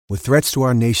With threats to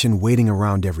our nation waiting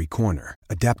around every corner,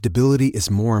 adaptability is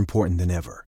more important than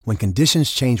ever. When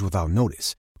conditions change without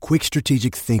notice, quick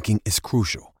strategic thinking is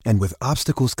crucial. And with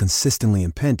obstacles consistently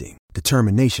impending,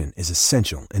 determination is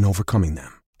essential in overcoming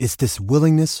them. It's this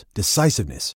willingness,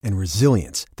 decisiveness, and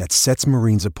resilience that sets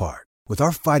Marines apart. With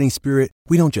our fighting spirit,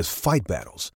 we don't just fight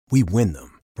battles, we win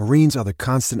them. Marines are the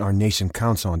constant our nation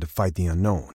counts on to fight the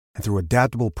unknown. And through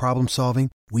adaptable problem solving,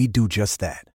 we do just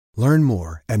that. Learn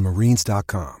more at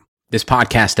marines.com. This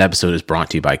podcast episode is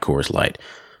brought to you by Coors Light.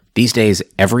 These days,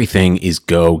 everything is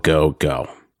go, go, go.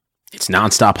 It's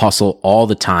nonstop hustle all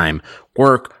the time.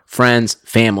 Work, friends,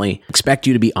 family expect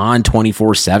you to be on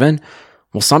 24/7.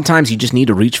 Well, sometimes you just need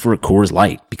to reach for a Coors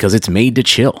Light because it's made to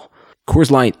chill.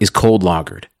 Coors Light is cold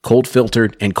lagered, cold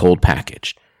filtered, and cold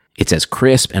packaged. It's as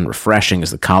crisp and refreshing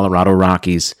as the Colorado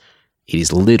Rockies. It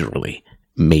is literally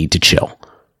made to chill.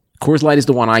 Coors Light is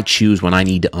the one I choose when I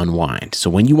need to unwind. So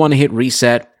when you want to hit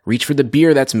reset, reach for the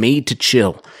beer that's made to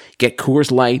chill. Get Coors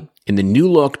Light in the new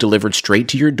look delivered straight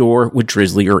to your door with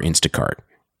Drizzly or Instacart.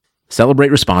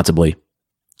 Celebrate responsibly.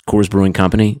 Coors Brewing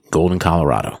Company, Golden,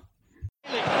 Colorado.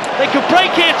 They could break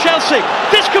here, Chelsea.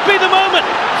 This could be the moment.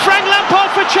 Frank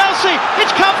Lampard for Chelsea.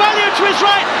 It's Carvalho to his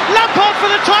right. Lampard for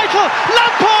the title.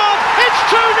 Lampard! It's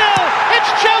 2-0. It's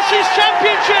Chelsea's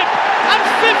championship. And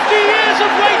 50 years of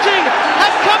waiting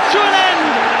have come to an end.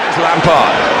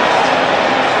 Lampard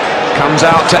comes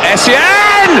out to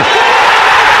Essien.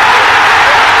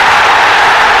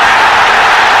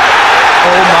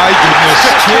 Oh my goodness.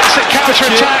 Classic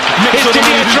counter-attack. It's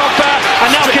Didier Drogba.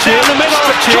 And now get down the middle.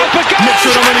 Drogba goes.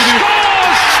 Scores!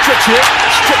 Stretch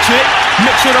it.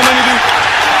 Mix it on Manu.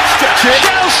 Stretch it.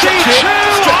 Chelsea 2,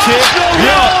 Arsenal 0.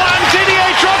 And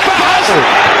Didier Drogba has...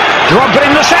 Drogba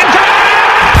in the centre.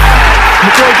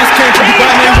 McCoy just came from the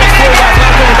ground and went forward. Now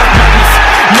going back madness.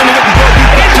 Money with the ball, we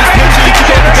got this. Make sure you keep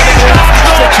it together.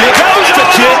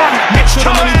 Stretch it. Make sure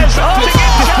the money is back.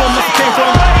 This one must have came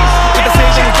from. If I say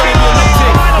then it's going to be a long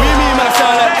thing. What do you mean, man? I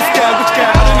sound like this guy, which guy?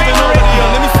 I don't even know what he on.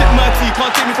 Let me sip my tea.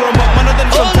 Can't take me for a month. Man, I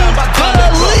done some time back.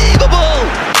 Unbelievable!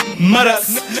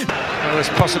 Maras. As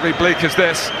possibly bleak as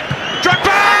this.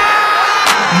 Drogba!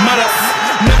 Maras.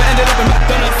 Never ended up in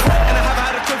McDonald's. And I haven't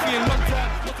had a trophy in a long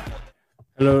time.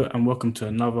 Hello and welcome to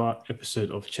another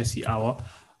episode of Chessy Hour.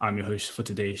 I'm your host for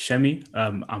today, Shemi.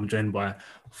 I'm joined by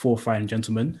four fine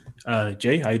gentlemen.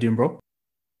 Jay, how you doing, bro?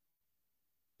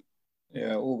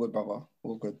 Yeah, all good, brother.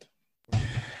 All good.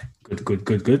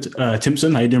 Good.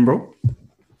 Timpson, how you doing, bro?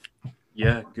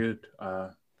 Yeah, good.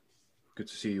 Good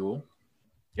to see you all.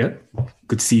 Yeah,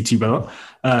 good to see you too, brother.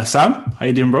 Sam, how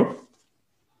you doing, bro?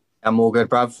 I'm all good,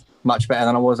 bruv. Much better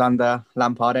than I was under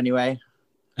Lampard anyway.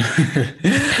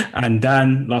 And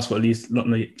Dan, last but not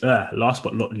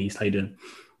least, how you doing?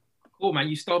 Cool, man.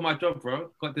 You stole my job, bro.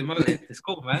 Got demoted. It's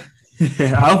cool, man.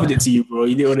 I offered it to you, bro.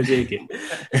 You didn't want to take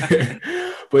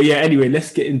it. But yeah, anyway,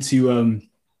 let's get into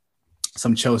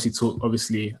some Chelsea talk.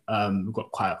 Obviously, we've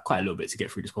got quite a little bit to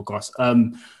get through this podcast.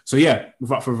 So yeah,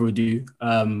 without further ado,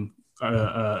 a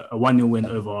 1-0 win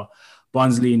over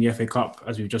Barnsley in the FA Cup,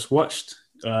 as we've just watched.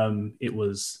 It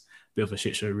was a bit of a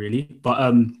shit show, really.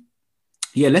 But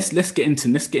yeah, let's get into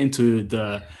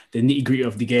the nitty gritty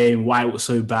of the game. Why it was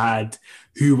so bad,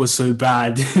 who was so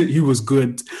bad, who was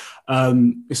good.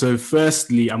 So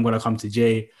firstly, I'm gonna come to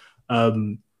Jay.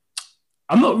 I'm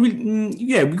not really.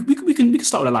 Yeah, we can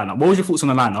start with the lineup. What was your thoughts on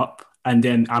the lineup? And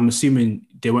then I'm assuming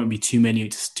there won't be too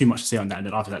much to say on that. And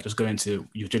then after that, just go into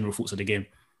your general thoughts of the game.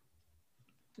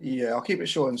 Yeah, I'll keep it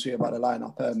short and sweet about the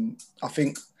lineup. I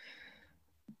think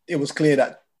it was clear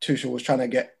that Tuchel was trying to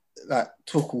get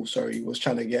was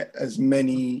trying to get as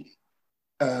many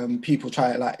people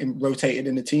rotated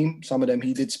in the team. Some of them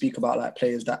he did speak about, like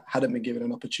players that hadn't been given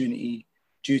an opportunity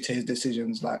due to his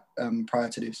decisions, like prior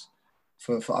to this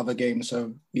for other games.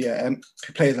 So yeah,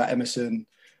 players like Emerson.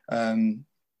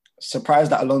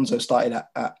 Surprised that Alonso started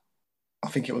at I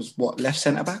think it was left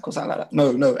centre back or something like that.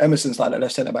 No, Emerson started at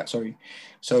left centre back. Sorry.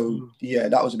 So yeah,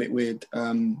 that was a bit weird.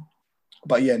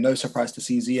 But yeah, no surprise to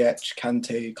see Ziyech,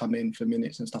 Kante come in for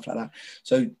minutes and stuff like that.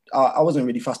 So I wasn't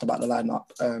really fussed about the lineup.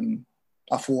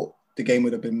 I thought the game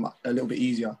would have been a little bit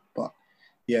easier, but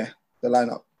yeah, the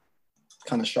lineup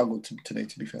kind of struggled today,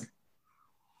 to be fair.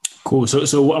 Cool.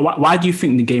 So why do you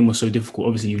think the game was so difficult?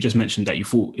 Obviously, you just mentioned that you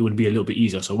thought it would be a little bit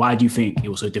easier. So why do you think it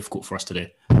was so difficult for us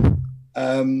today?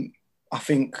 I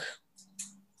think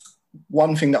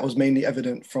one thing that was mainly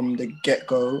evident from the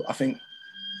get-go, I think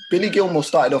Billy Gilmour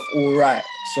started off all right.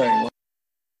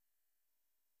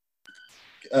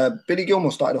 Billy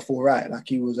Gilmour started off all right. Like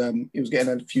he was getting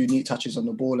a few neat touches on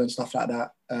the ball and stuff like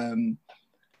that.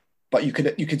 But you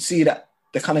could see that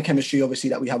the kind of chemistry, obviously,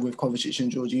 that we have with Kovacic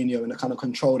and Jorginho, and the kind of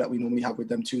control that we normally have with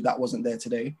them too, that wasn't there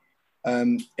today.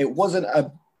 It wasn't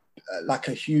a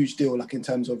huge deal, like in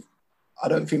terms of, I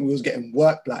don't think we was getting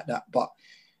worked like that, but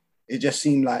it just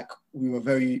seemed like we were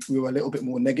a little bit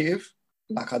more negative.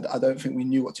 Like I don't think we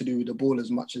knew what to do with the ball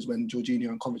as much as when Jorginho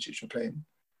and Kovacic were playing.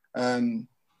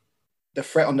 The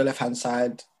threat on the left-hand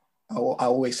side, I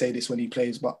always say this when he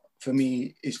plays, but for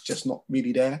me, it's just not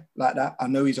really there like that. I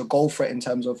know he's a goal threat in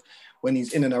terms of when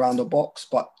he's in and around the box,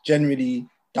 but generally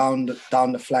down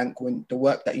the flank, when the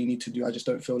work that you need to do, I just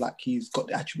don't feel like he's got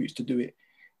the attributes to do it.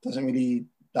 Doesn't really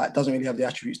have the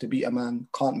attributes to beat a man,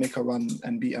 can't make a run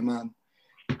and beat a man,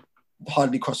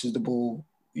 hardly crosses the ball.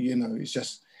 You know, it's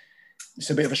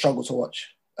a bit of a struggle to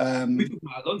watch.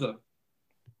 Alonso.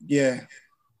 Yeah.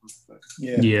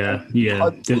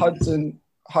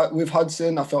 With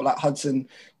Hudson, I felt like Hudson,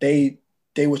 they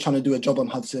were trying to do a job on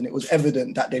Hudson. It was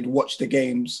evident that they'd watched the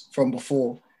games from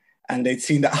before and they'd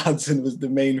seen that Hudson was the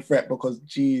main threat because,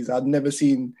 geez, I'd never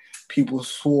seen people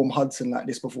swarm Hudson like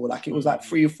this before. Like, it was like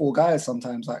 3 or 4 guys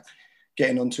sometimes, like,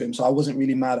 getting onto him. So I wasn't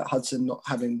really mad at Hudson not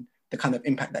having the kind of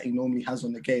impact that he normally has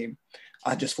on the game.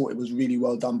 I just thought it was really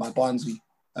well done by Barnsley.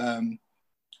 And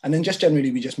then just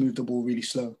generally, we just moved the ball really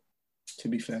slow, to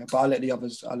be fair. But I'll let the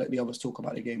others talk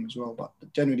about the game as well. But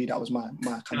generally, that was my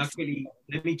kind of...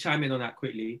 Let me chime in on that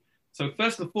quickly. So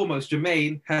first and foremost,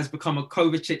 Jermaine has become a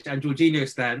Kovacic and Jorginho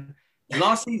stan.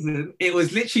 Last season, it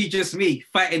was literally just me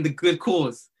fighting the good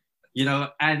cause, you know.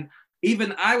 And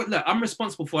even I'm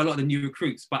responsible for a lot of the new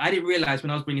recruits, but I didn't realize when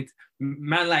I was bringing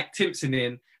man like Timpson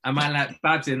in and man like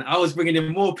Babs in, I was bringing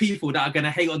in more people that are going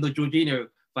to hate on the Jorginho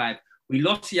vibe. We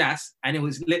lost Yas, and it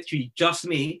was literally just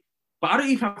me. But I don't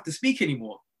even have to speak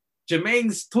anymore.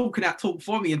 Jermaine's talking that talk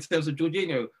for me in terms of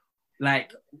Jorginho,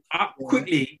 like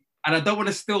quickly. And I don't want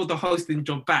to steal the hosting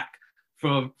job back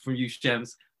from you,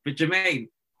 Gems. But Jermaine,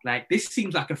 like, this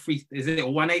seems like is it a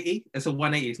 180? It's a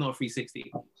 180. It's not a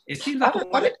 360. It seems like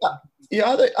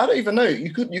I don't even know.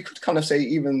 You could kind of say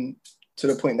even to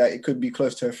the point that it could be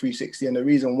close to a 360. And the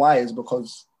reason why is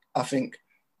because I think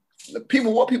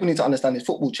what people need to understand is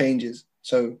football changes.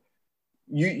 So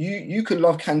you could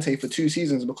love Kante for 2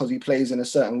 seasons because he plays in a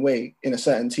certain way in a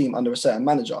certain team under a certain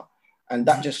manager, and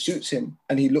that just suits him,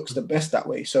 and he looks the best that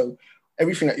way. So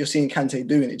everything that you're seeing Kante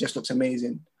doing, it just looks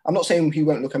amazing. I'm not saying he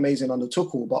won't look amazing under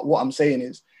Tuchel, but what I'm saying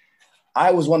is,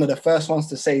 I was one of the first ones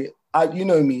to say, you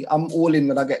know me, I'm all in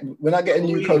when I get a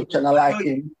new coach and I like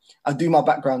him. I do my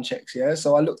background checks, yeah.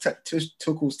 So I looked at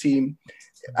Tuchel's team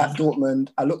at Dortmund.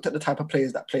 I looked at the type of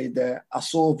players that played there. I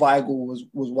saw Weigl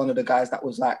was one of the guys that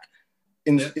was like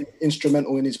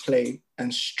instrumental in his play,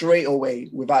 and straight away,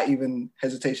 without even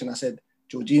hesitation, I said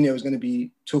Jorginho is going to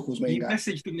be Tuchel's main guy. You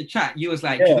messaged in the chat. You was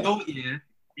like, you know what? Yeah,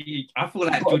 I feel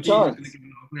like Jorginho is going to give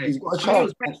him a play. He's got a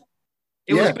chance.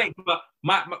 It was big, but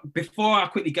before I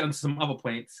quickly get onto some other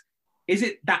points, is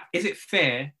it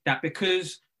fair that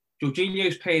because Jorginho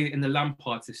is playing in the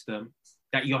Lampard system,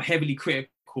 that you're heavily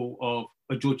critical of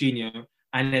a Jorginho,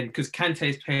 and then because Kante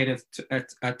is playing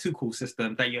a Tuchel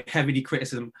system, that you're heavily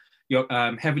critical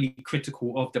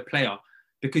of the player?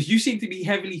 Because you seem to be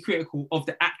heavily critical of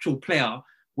the actual player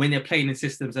when they're playing in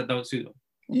systems that don't suit them.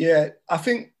 Yeah, I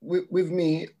think with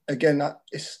me, again,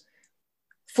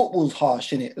 football's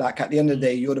harsh, innit? Like, at the end of the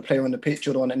day, you're the player on the pitch,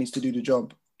 you're the one that needs to do the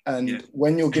job. And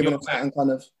when you're given a certain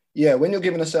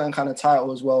kind of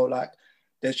title as well, like,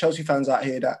 there's Chelsea fans out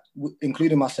here that,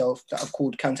 including myself, that have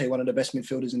called Kante one of the best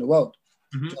midfielders in the world.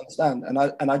 Mm-hmm. Do you understand?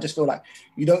 And I just feel like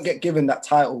you don't get given that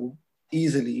title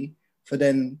easily for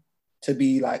them to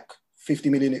be like 50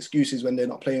 million excuses when they're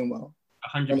not playing well.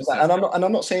 100%. And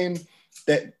I'm not saying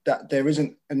that there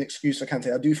isn't an excuse for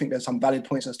Kante. I do think there's some valid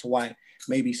points as to why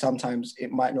maybe sometimes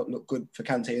it might not look good for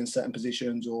Kante in certain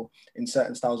positions or in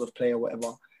certain styles of play or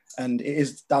whatever. And it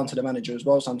is down to the manager as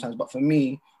well sometimes. But for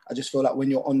me, I just feel like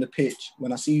when you're on the pitch,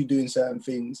 when I see you doing certain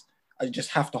things, I just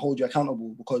have to hold you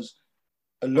accountable, because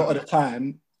a lot of the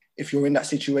time, if you're in that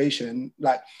situation,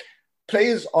 like,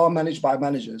 players are managed by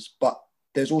managers, but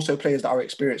there's also players that are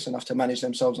experienced enough to manage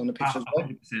themselves on the pitch as well.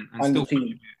 And the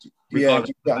team. Yeah, you know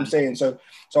what I'm saying? So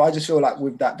I just feel like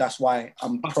with that, that's why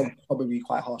I'm probably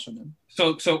quite harsh on them.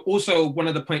 So also one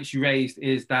of the points you raised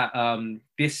is that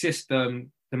this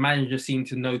system, the manager seemed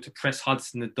to know to press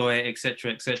Hudson-Odoi,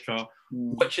 etc., etc.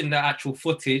 Watching the actual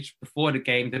footage before the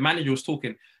game, the manager was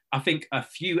talking. I think a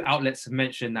few outlets have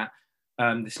mentioned that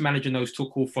this manager knows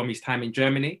Tuchel from his time in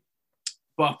Germany.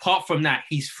 But apart from that,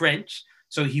 he's French.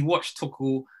 So he watched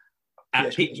Tuchel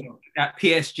at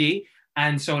PSG.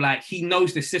 And so, like, he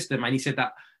knows the system. And he said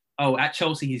that, at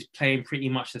Chelsea, he's playing pretty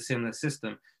much the similar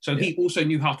system. So he also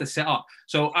knew how to set up.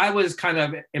 So I was kind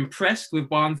of impressed with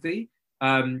Barnsley.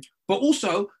 But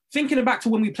also thinking back to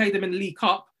when we played them in the League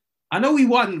Cup, I know we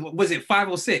won, was it 5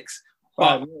 or 6?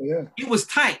 But it was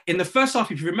tight. In the first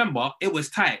half, if you remember, it was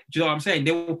tight. Do you know what I'm saying?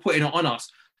 They were putting it on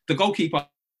us. The goalkeeper,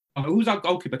 who's our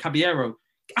goalkeeper? Caballero.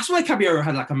 I swear Caballero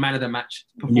had like a man of the match.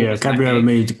 Yeah, Caballero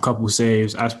made a couple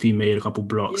saves. Aspi made a couple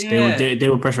blocks. Yeah. They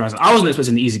were pressurizing. I wasn't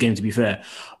expecting an easy game, to be fair.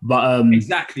 But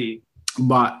exactly.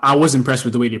 But I was impressed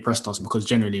with the way they pressed us because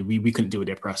generally we couldn't deal with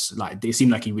their press. Like it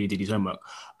seemed like he really did his homework.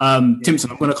 Timson,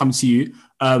 I'm going to come to you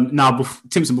now.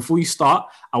 Timson, before you start,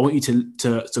 I want you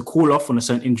to call off on a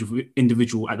certain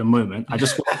individual at the moment. I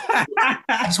just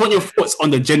want your thoughts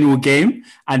on the general game,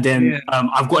 and then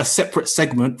I've got a separate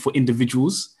segment for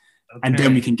individuals, and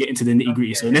then we can get into the nitty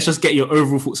gritty. So let's just get your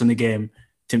overall thoughts on the game,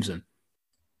 Timson.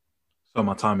 So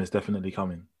my time is definitely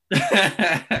coming.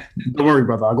 Don't worry,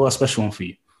 brother. I got a special one for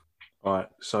you. All right,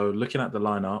 so looking at the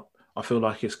lineup, I feel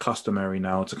like it's customary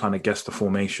now to kind of guess the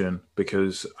formation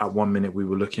because at 1 minute we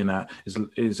were looking at,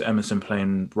 is Emerson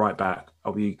playing right back?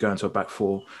 Are we going to a back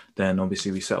four? Then obviously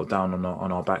we settled down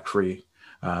on our back three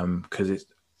because it's,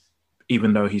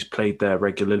 even though he's played there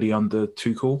regularly under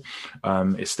Tuchel,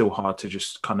 it's still hard to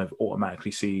just kind of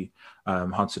automatically see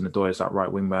Hudson-Odoi as that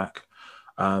right wing back.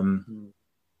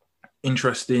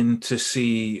 Interesting to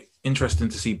see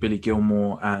Billy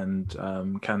Gilmore and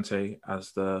Kante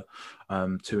as the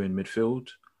two in midfield.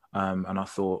 And I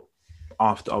thought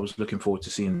after I was looking forward to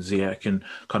seeing Ziyech and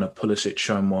kind of Pulisic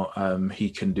showing what he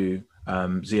can do.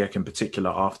 Ziyech in particular,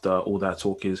 after all that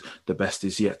talk is the best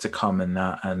is yet to come in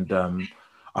that. And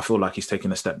I feel like he's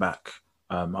taken a step back.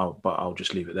 But I'll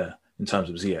just leave it there in terms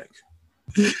of Ziyech.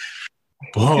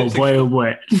 Oh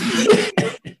boy.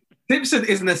 Simpson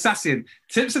is an assassin.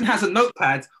 Simpson has a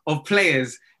notepad of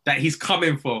players that he's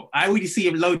coming for. I already see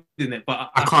him loading it,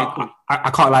 but I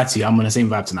can't lie to you. I'm on the same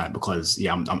vibe tonight because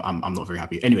I'm not very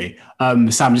happy. Anyway,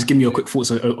 Sam, just give me your quick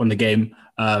thoughts on the game.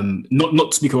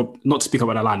 Not to speak about the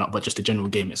lineup, but just the general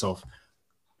game itself.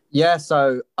 Yeah.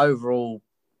 So overall,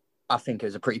 I think it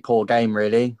was a pretty poor game.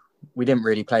 Really, we didn't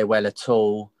really play well at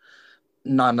all.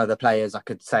 None of the players, I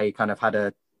could say, kind of had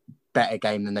a better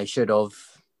game than they should have,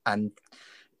 and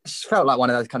it just felt like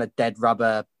one of those kind of dead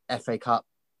rubber FA Cup.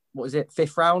 What was it?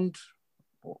 5th round,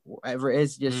 whatever it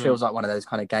is. It just feels like one of those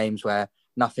kind of games where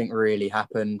nothing really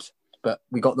happened, but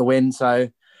we got the win. So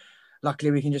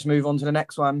luckily we can just move on to the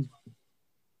next one.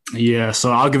 Yeah,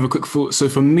 so I'll give a quick thought. So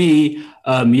for me,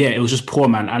 it was just poor,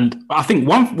 man. And I think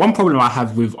one problem I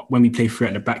have with when we play three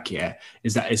at the back here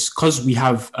is that it's because we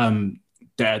have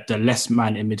the less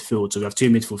man in midfield. So we have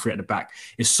 2 midfield, 3 at the back.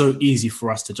 It's so easy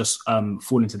for us to just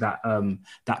fall into that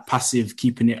passive,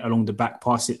 keeping it along the back,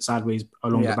 pass it sideways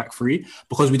along the back 3,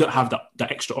 because we don't have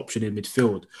that extra option in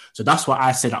midfield. So that's why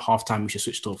I said at halftime we should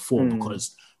switch to a 4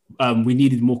 because we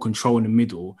needed more control in the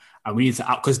middle, and we needed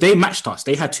to because they matched us.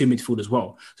 They had 2 midfield as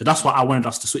well. So that's why I wanted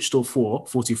us to switch to a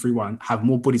 4-2-3-1, have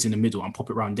more bodies in the middle and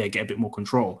pop it around there, get a bit more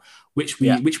control, which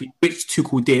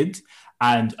Tuchel did,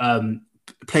 and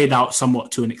played out somewhat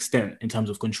to an extent in terms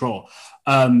of control.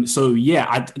 That's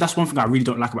one thing I really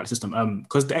don't like about the system.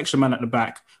 Because the extra man at the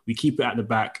back, we keep it at the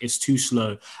back. It's too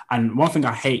slow. And one thing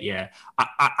I hate,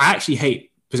 I actually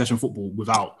hate possession football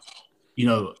without,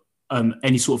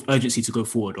 any sort of urgency to go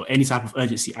forward or any type of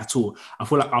urgency at all. I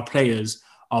feel like our players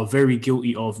are very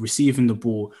guilty of receiving the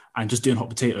ball and just doing hot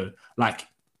potato. Like,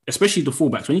 especially the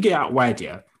fullbacks. When you get out wide,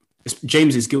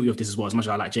 James is guilty of this as well, as much as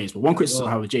I like James. But one criticism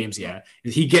I have with James,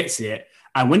 is he gets it,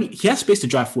 and when he has space to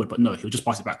drive forward, but no, he'll just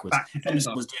pass it backwards.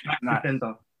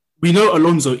 We know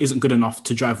Alonso isn't good enough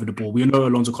to drive with the ball. We know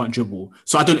Alonso can't dribble.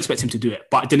 So I don't expect him to do it.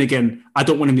 But then again, I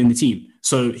don't want him in the team.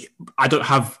 So I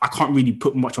can't really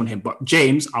put much on him. But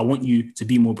James, I want you to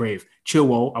be more brave.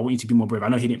 Chilwell, I want you to be more brave. I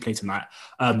know he didn't play tonight.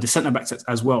 The centre-backs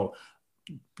as well.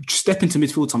 Step into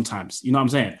midfield sometimes. You know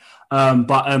what I'm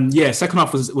saying? Second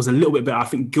half was a little bit better. I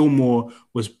think Gilmore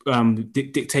was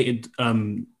dictated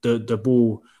the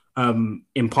ball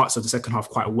in parts of the second half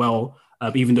quite well,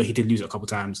 even though he did lose it a couple of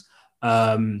times. We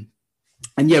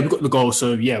got the goal.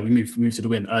 So we moved to the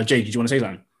win. Jay, did you want to say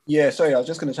something? Yeah, sorry, I was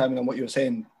just going to chime in on what you were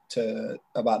saying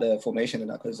about the formation and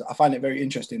that, because I find it very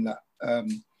interesting that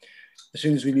as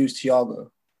soon as we lose Thiago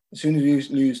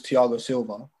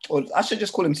Silva, or I should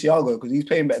just call him Thiago because he's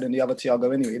playing better than the other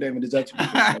Thiago anyway. He don't even deserve to be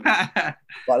playing.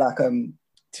 But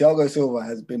Thiago Silva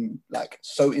has been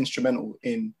so instrumental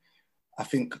in. I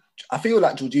feel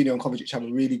like Jorginho and Kovacic have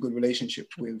a really good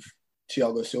relationship with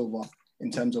Thiago Silva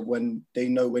in terms of when they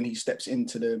know when he steps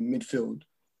into the midfield,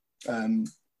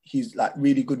 he's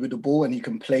really good with the ball and he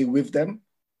can play with them.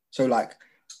 So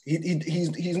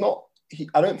he's not.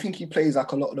 I don't think he plays a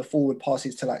lot of the forward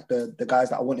passes to the guys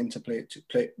that I want him to play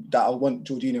that I want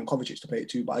Jorginho and Kovacic to play it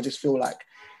to. But I just feel like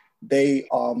they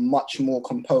are much more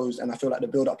composed, and I feel like the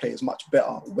build-up play is much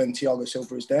better when Thiago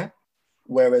Silva is there.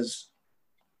 Whereas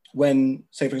when,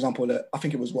 say, for example, I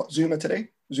think it was Zuma today?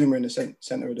 Zuma in the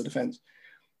centre of the defence.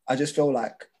 I just feel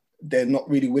like they're not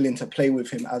really willing to play with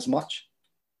him as much.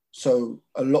 So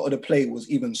a lot of the play was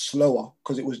even slower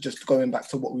because it was just going back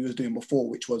to what we was doing before,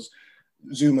 which was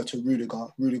Zuma to Rudiger,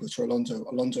 Rudiger to Alonso,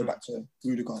 Alonso back to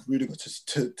Rudiger, Rudiger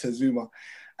to Zuma.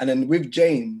 And then with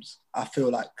James, I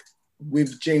feel like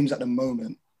with James at the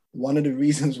moment, one of the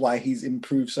reasons why he's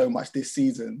improved so much this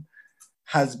season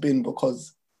has been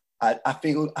because I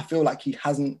feel like he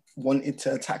hasn't wanted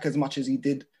to attack as much as he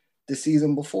did the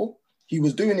season before. He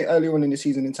was doing it earlier on in the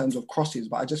season in terms of crosses,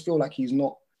 but I just feel like he's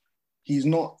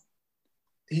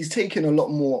taking a lot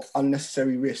more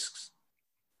unnecessary risks.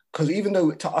 Because even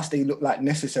though to us they look like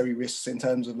necessary risks in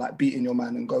terms of like beating your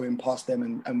man and going past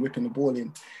them and whipping the ball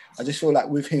in, I just feel like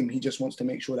with him, he just wants to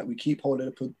make sure that we keep hold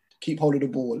of the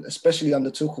ball, especially under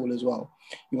Tuchel as well.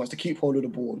 He wants to keep hold of the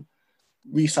ball,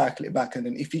 recycle it back, and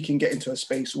then if he can get into a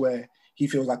space where he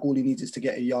feels like all he needs is to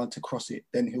get a yard to cross it,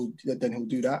 then he'll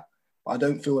do that. But I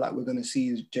don't feel like we're going to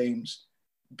see James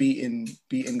beating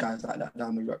guys like that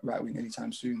down the right wing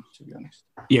anytime soon, to be honest.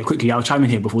 Yeah, quickly, I'll chime in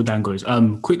here before Dan goes.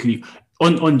 Quickly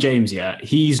on James, yeah,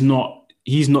 he's not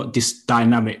this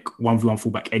dynamic 1v1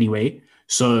 fullback anyway.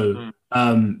 So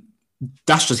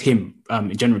that's just him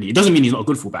generally. It doesn't mean he's not a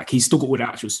good fullback. He's still got all the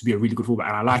attributes to be a really good fullback,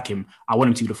 and I like him. I want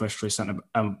him to be the first choice centre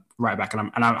right back,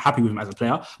 and I'm happy with him as a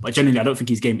player. But generally, I don't think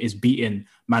his game is beating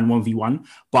man 1v1.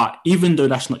 But even though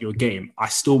that's not your game, I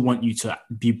still want you to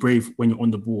be brave when you're on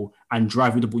the ball and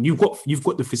drive with the ball. You've got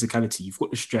the physicality, you've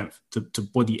got the strength to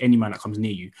body any man that comes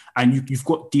near you, and you've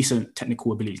got decent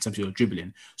technical ability in terms of your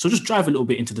dribbling. So just drive a little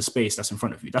bit into the space that's in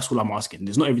front of you. That's all I'm asking.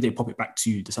 There's not every day pop it back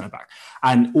to the centre back.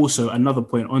 And also another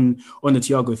point on the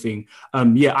Thiago thing.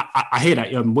 I hear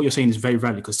that what you're saying is very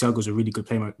valid because Thiago's a really good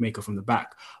playmaker from the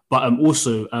back. But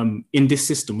also in this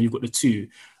system, when you've got the two,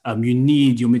 you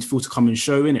need your midfield to come and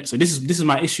show in it. So this is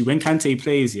my issue. When Kante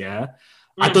plays,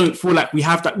 I don't feel like we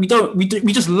have that. We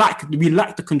just lack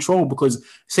the control because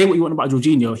say what you want about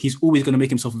Jorginho, he's always going to make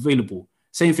himself available.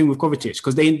 Same thing with Kovacic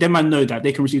because they man know that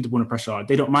they can receive the ball under pressure.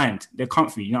 They don't mind. They're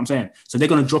comfy. You know what I'm saying? So they're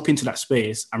going to drop into that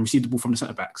space and receive the ball from the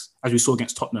centre backs, as we saw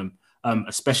against Tottenham,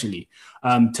 especially.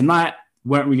 Tonight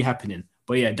weren't really happening.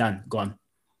 But yeah, Dan, go on.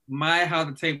 How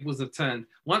the tables have turned.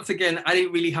 Once again, I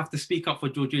didn't really have to speak up for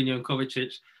Jorginho and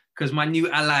Kovacic because my new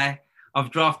ally,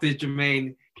 I've drafted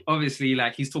Jermaine. Obviously,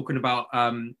 like he's talking about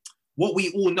what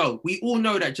we all know. We all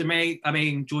know that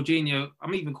Jorginho,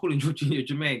 I'm even calling Jorginho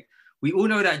Jermaine. We all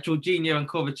know that Jorginho and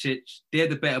Kovacic, they're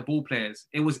the better ball players.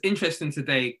 It was interesting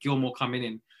today, Gilmour coming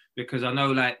in, because I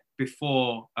know like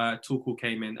before Tuchel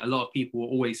came in, a lot of people were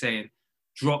always saying,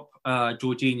 drop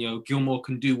Jorginho. Gilmour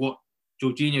can do what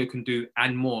Jorginho can do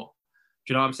and more.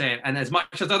 Do you know what I'm saying? And as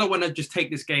much as I don't want to just take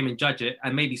this game and judge it,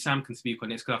 and maybe Sam can speak on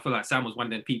this because I feel like Sam was one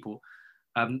of them people.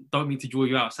 Don't mean to draw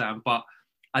you out, Sam, but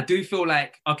I do feel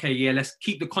like, okay, yeah, let's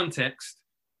keep the context.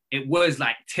 It was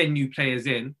like 10 new players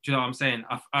in. Do you know what I'm saying?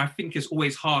 I think it's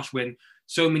always harsh when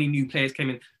so many new players came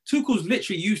in. Tuchel's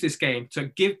literally used this game to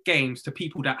give games to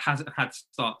people that hasn't had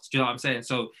starts. Do you know what I'm saying?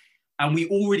 So, and we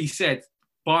already said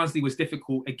Barnsley was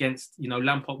difficult against,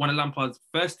 Lampard, one of Lampard's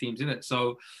first teams, isn't it?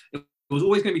 So it was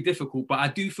always going to be difficult. But I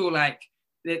do feel like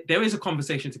there is a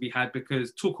conversation to be had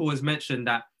because Tuchel has mentioned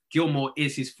that Gilmour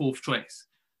is his fourth choice.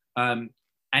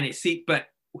 But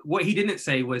what he didn't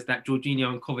say was that Jorginho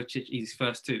and Kovacic is his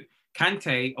first two.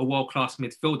 Kante, a world-class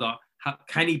midfielder,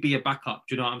 can he be a backup?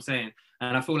 Do you know what I'm saying?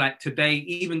 And I feel like today,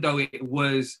 even though it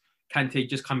was Kante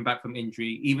just coming back from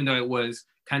injury, even though it was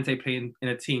Kante playing in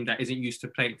a team that isn't used to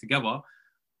playing together,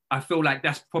 I feel like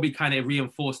that's probably kind of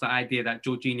reinforced the idea that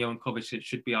Jorginho and Kovacic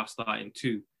should be our starting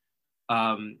two.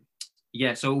 So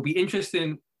it'll be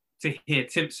interesting to hear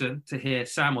Timpson, to hear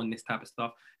Sam on this type of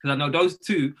stuff, because I know those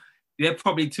two, they're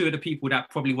probably two of the people that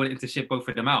probably wanted to ship both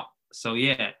of them out. So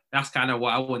yeah, that's kind of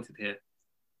what I wanted to hear.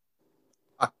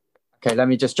 Okay, let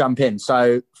me just jump in.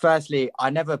 So firstly, I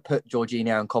never put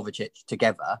Jorginho and Kovacic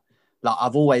together. Like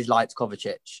I've always liked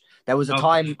Kovacic. There was a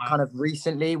time kind of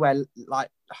recently where like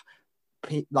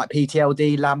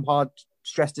PTLD, Lampard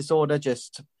stress disorder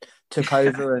just took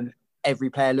over and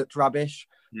every player looked rubbish.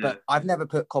 Yeah. But I've never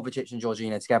put Kovacic and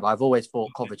Jorginho together. I've always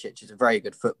thought Kovacic is a very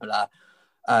good footballer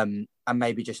and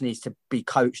maybe just needs to be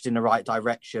coached in the right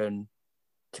direction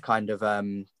to kind of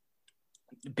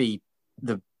be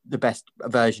the best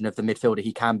version of the midfielder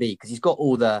he can be, because he's got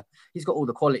all the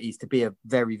qualities to be a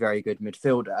very, very good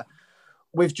midfielder.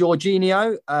 With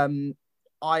Jorginho, I'm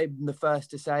the first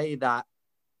to say that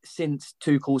since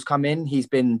Tuchel's come in, he's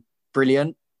been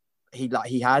brilliant.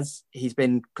 He's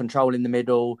been controlling the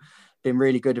middle, been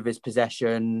really good with his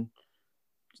possession.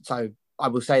 So I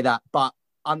will say that. But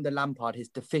under Lampard, his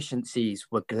deficiencies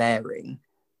were glaring.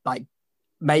 Like,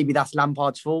 maybe that's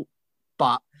Lampard's fault,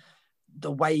 but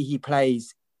the way he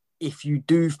plays, if you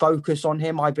do focus on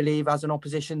him, I believe as an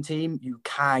opposition team, you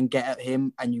can get at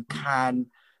him and you can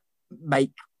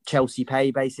make Chelsea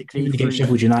pay, basically. Even against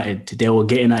Sheffield United, they were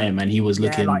getting at him and he was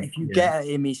looking... Like, if you get at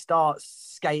him, he starts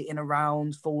skating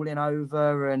around, falling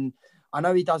over, and I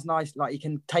know he does nice, like he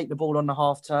can take the ball on the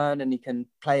half turn and he can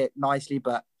play it nicely,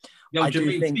 but Yo,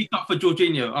 Jermaine, speak up for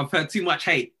Jorginho. I've heard too much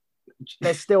hate.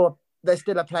 There's still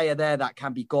a player there that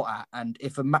can be got at, and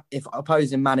if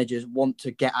opposing managers want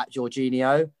to get at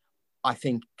Jorginho, I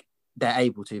think they're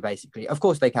able to, basically. Of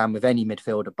course they can with any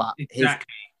midfielder, but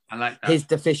I like that. His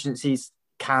deficiencies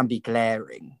can be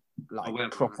glaring,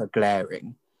 proper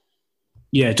glaring.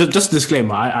 Yeah, just a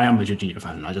disclaimer. I am a Jorginho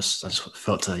fan. I just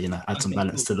felt to add some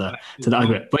balance to the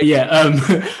argument. But yeah,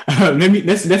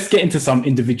 let's get into some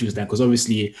individuals then, because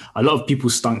obviously a lot of people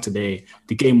stunk today.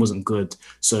 The game wasn't good,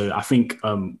 so I think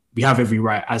we have every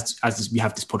right as we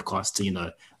have this podcast to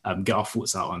get our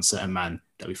thoughts out on certain man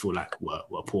that we feel like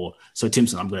were poor. So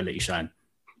Timson, I'm going to let you shine.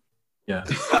 Yeah,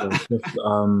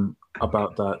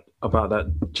 about that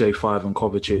J5 and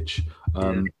Kovacic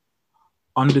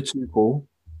under Tuchel.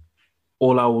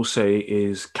 All I will say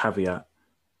is caveat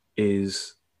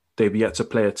is they've yet to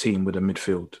play a team with a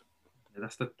midfield. Yeah,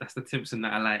 that's the Timpson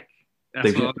that I like.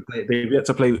 They've yet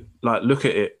to play. Like, look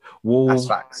at it. Wolves,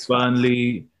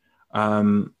 Burnley.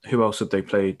 Who else have they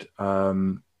played?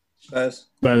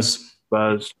 Spurs.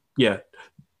 Yeah,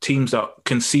 teams that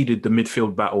conceded the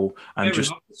midfield battle and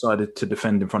decided to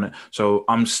defend in front of it. So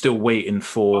I'm still waiting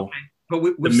for. Okay. But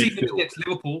we've seen them against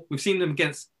Liverpool. We've seen them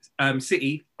against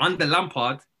City under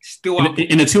Lampard. Still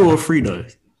in a 2 or 3 though.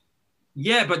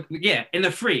 Yeah, but in the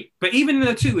 3. But even in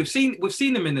the 2, we've seen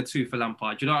them in the 2 for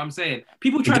Lampard. You know what I'm saying?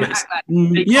 People try to act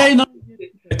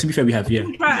like to be fair, we have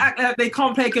people try to act like they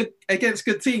can't play good against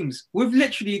good teams. We've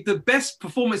literally the best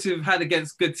performances we've had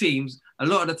against good teams. A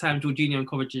lot of the time, Jorginho and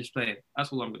Kovacic playing.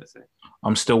 That's all I'm going to say.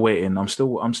 I'm still waiting. I'm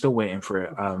still waiting for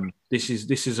it. This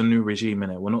is a new regime in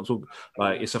it. We're not talking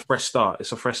like it's a fresh start.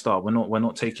 We're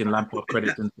not taking Lampard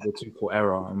credit into the Tuchel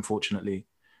era, unfortunately.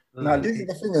 No, this is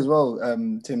the thing as well,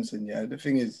 Timson. Yeah, the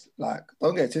thing is, like,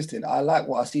 don't get twisted. I like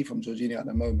what I see from Jorginho at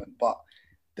the moment, but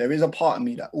there is a part of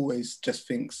me that always just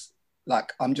thinks,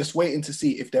 like, I'm just waiting to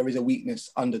see if there is a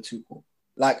weakness under Tuchel.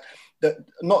 Like,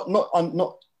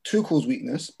 not Tuchel's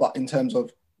weakness, but in terms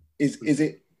of is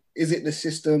it the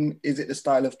system? Is it the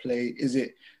style of play? Is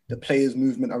it the players'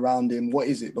 movement around him? What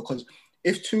is it? Because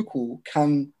if Tuchel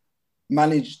can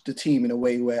manage the team in a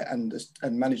way where and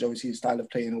manage obviously his style of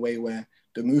play in a way where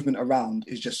the movement around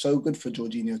is just so good for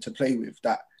Jorginho to play with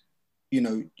that,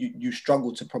 you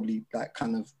struggle to probably like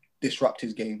kind of disrupt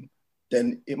his game,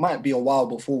 then it might be a while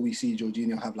before we see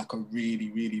Jorginho have like a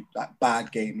really, really like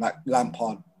bad game, like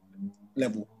Lampard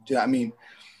level. Do you know what I mean?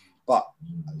 But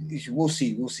we'll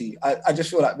see. I just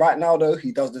feel like right now though,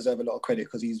 he does deserve a lot of credit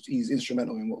because he's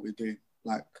instrumental in what we're doing.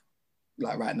 Like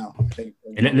right now.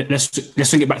 Let's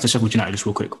swing it back to Sheffield United just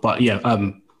real quick. But yeah,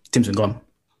 Timson, go on.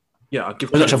 Yeah, I'll give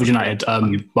Sheffield United.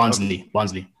 Barnsley.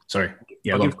 Sorry.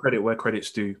 Yeah, I'll give credit where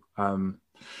credit's due.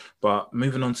 But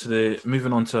moving on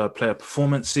to player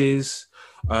performances.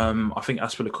 I think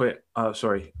Ariza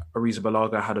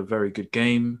Balaga had a very good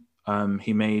game.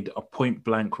 He made a point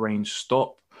blank range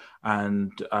stop,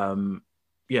 and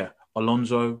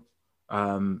Alonso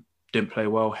didn't play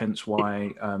well, hence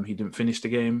why he didn't finish the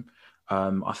game.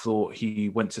 I thought he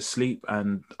went to sleep,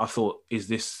 and I thought, is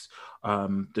this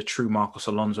the true Marcos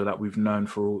Alonso that we've known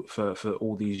for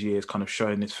all these years, kind of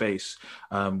showing his face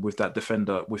with that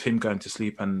defender, with him going to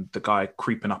sleep and the guy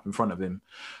creeping up in front of him.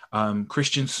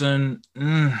 Christensen,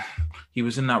 he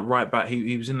was in that right back.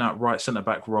 He was in that right centre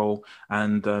back role,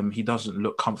 and he doesn't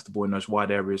look comfortable in those wide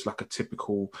areas like a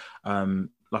typical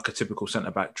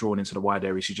centre back drawn into the wide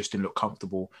areas. He just didn't look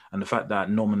comfortable, and the fact that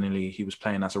nominally he was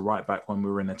playing as a right back when we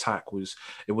were in attack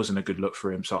wasn't a good look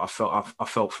for him. So I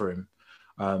felt for him.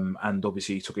 And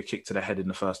obviously he took a kick to the head in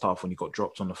the first half when he got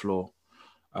dropped on the floor.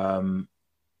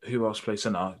 Who else played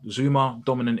centre? Zuma,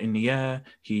 dominant in the air.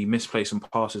 He misplaced some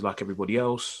passes like everybody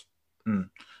else. Then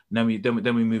we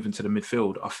move into the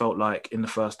midfield. I felt like in the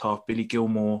first half, Billy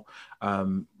Gilmour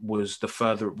was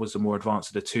the more advanced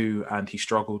of the two, and he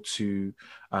struggled to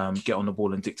get on the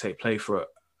ball and dictate play for it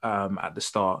at the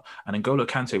start. And N'Golo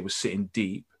Kante was sitting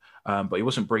deep. but he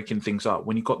wasn't breaking things up.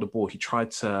 When he got the ball, he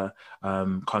tried to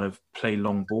kind of play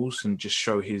long balls and just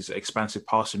show his expansive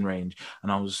passing range.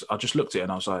 And I just looked at it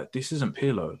and I was like, this isn't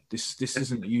Pirlo. This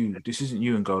isn't you. This isn't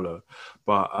you, N'Golo.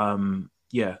 But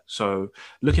yeah, so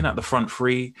looking at the front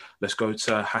three, let's go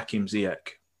to Hakim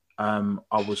Ziyech. I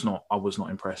was not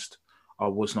impressed. I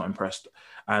was not impressed.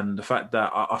 And the fact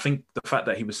that I think the fact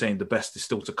that he was saying the best is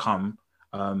still to come,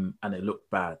 and it looked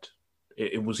bad.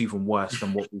 It was even worse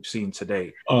than what we've seen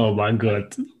today. Oh my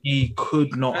God. He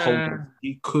could not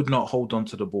hold on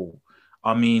to the ball.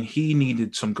 I mean, he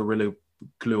needed some Gorilla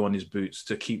Glue on his boots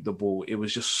to keep the ball. It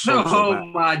was just so bad. Oh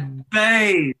my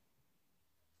days.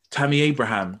 Tammy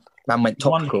Abraham. Man went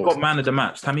topical. Got man of the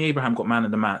match. Tammy Abraham got man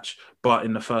of the match. But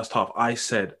in the first half, I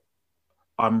said,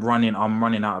 I'm running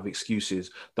out of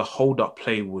excuses. The hold-up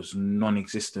play was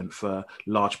non-existent for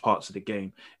large parts of the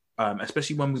game,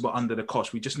 especially when we were under the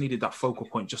cosh. We just needed that focal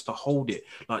point just to hold it,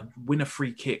 like win a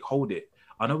free kick, hold it.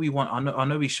 I know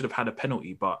we should have had a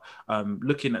penalty, but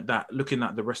looking at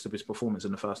the rest of his performance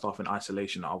in the first half in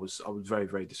isolation, I was very,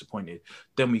 very disappointed.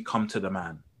 Then we come to the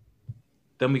man.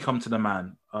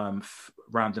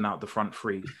 Rounding out the front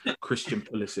three, Christian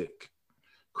Pulisic.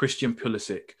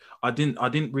 I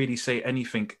didn't really say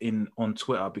anything on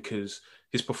Twitter because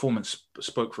his performance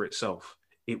spoke for itself.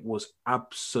 It was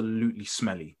absolutely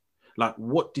smelly. Like,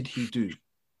 what did he do?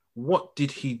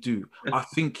 I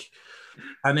think,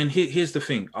 and then here's the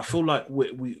thing. I feel like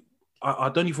I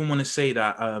don't even want to say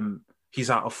that he's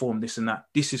out of form, this and that.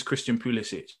 This is Christian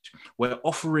Pulisic. We're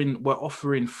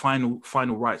offering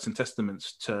final rites and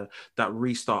testaments to that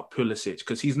restart Pulisic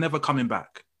because he's never coming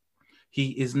back.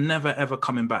 He is never, ever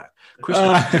coming back.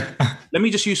 Let me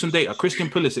just use some data. Christian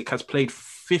Pulisic has played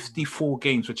 54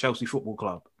 games for Chelsea Football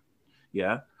Club.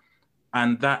 Yeah.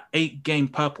 And that 8-game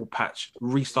purple patch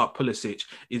restart Pulisic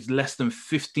is less than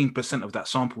 15% of that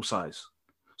sample size.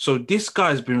 So this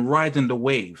guy's been riding the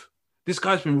wave. Of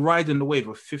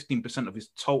 15% of his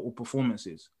total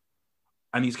performances.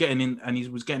 And he was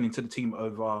getting into the team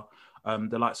over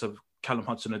the likes of Callum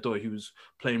Hudson-Odoi, who was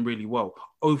playing really well.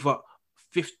 Over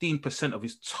 15% of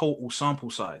his total sample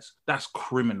size. That's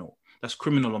criminal. That's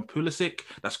criminal on Pulisic.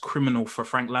 That's criminal for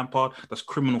Frank Lampard. That's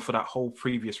criminal for that whole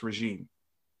previous regime.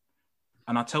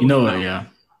 And I tell you now,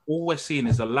 all we're seeing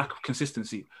is a lack of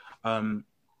consistency.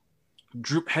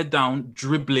 Head down,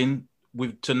 dribbling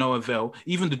to no avail.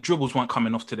 Even the dribbles weren't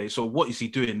coming off today. So what is he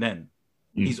doing then?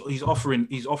 He's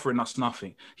offering us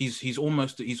nothing. He's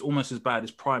almost as bad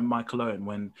as prime Michael Owen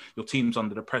when your team's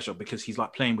under the pressure because he's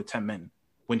like playing with 10 men.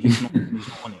 When he's not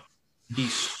on it.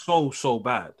 He's so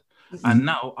bad. And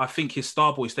now I think his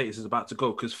Starboy status is about to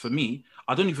go because for me,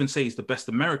 I don't even say he's the best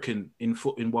American in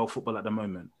world football at the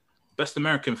moment. Best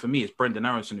American for me is Brendan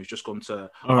Aronson, who's just gone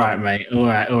to... All right, mate. All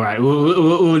right.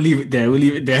 We'll leave it there.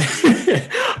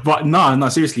 But no,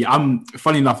 seriously,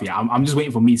 funny enough, I'm just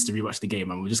waiting for Meads to rewatch the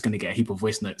game and we're just going to get a heap of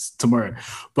voice notes tomorrow.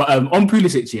 But on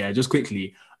Pulisic, just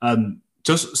quickly,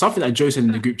 just something that Joe said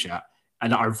in the group chat,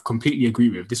 and I completely agree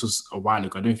with. This was a while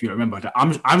ago. I don't know if you remember that.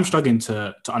 I'm struggling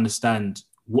to understand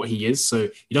what he is. So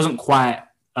he doesn't quite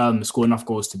score enough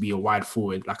goals to be a wide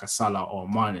forward like a Salah or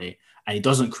Mane, and he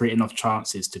doesn't create enough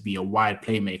chances to be a wide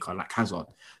playmaker like Hazard.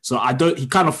 So he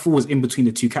kind of falls in between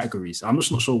the two categories. I'm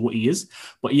just not sure what he is.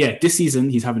 But yeah, this season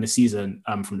he's having a season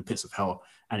from the pits of hell,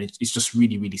 and it's just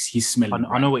really, really he's smelling.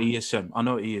 I know what he is, Sam. I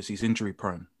know what he is. He's injury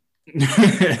prone.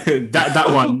 that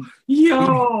one.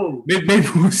 Yo, maybe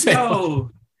we'll say.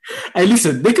 Hey,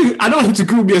 listen, I don't want to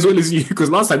grill me as well as you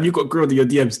because last time you got grilled in your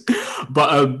DMs.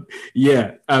 But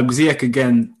Ziyech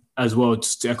again as well.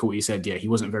 Just to echo what you said, he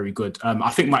wasn't very good. I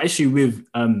think my issue with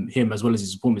him as well as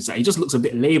his performance is that he just looks a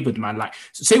bit laboured, man. Like,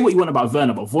 say what you want about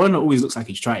Werner, but Werner always looks like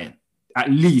he's trying. At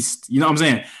least, you know what I'm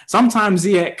saying. Sometimes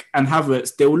Ziyech and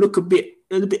Havertz, they will look a bit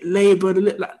laboured,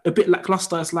 a bit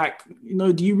lackluster. It's like,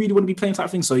 do you really want to be playing type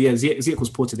thing? So yeah, Ziyech was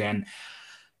poor today, and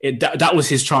that was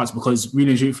his chance because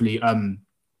really and truthfully,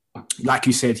 like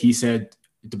you said, he said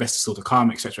the best is still to come,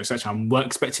 etc., etc. And we're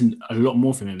expecting a lot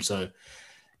more from him. So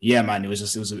yeah, man, it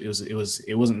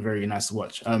wasn't very nice to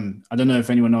watch. I don't know if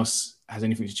anyone else has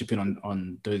anything to chip in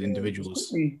on those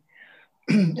individuals.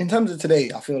 In terms of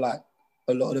today, I feel like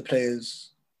a lot of the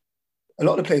players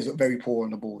look very poor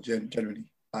on the ball generally,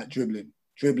 like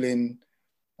dribbling,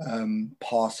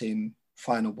 passing,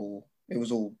 final ball. It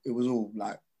was all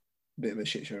like a bit of a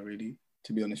shit show, really,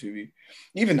 to be honest with you.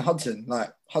 Even Hudson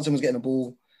was getting the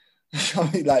ball. It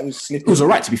was slipping. It was all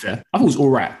right, to be fair. I thought it was all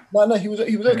right. No, he was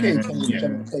okay in terms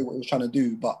of say what he was trying to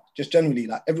do, but just generally,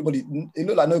 everybody, it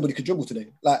looked like nobody could dribble today.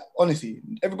 Honestly,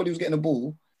 everybody was getting the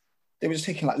ball. They were just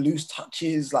taking loose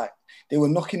touches, they were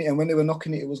knocking it, and when they were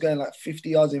knocking it, it was going 50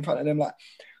 yards in front of them.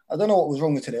 I don't know what was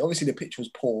wrong with today. Obviously, the pitch was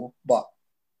poor, but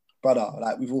brother,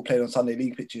 like we've all played on Sunday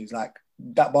League pitches. Like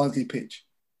that Barnsley pitch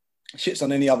shits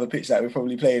on any other pitch that we're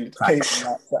probably playing in like,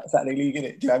 Saturday League,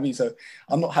 innit? Do you know what I mean? So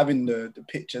I'm not having the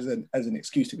pitch as an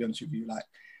excuse, to be honest with you. Like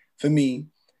for me,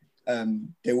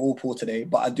 they were all poor today,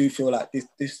 but I do feel like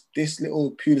this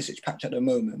little Pulisic patch at the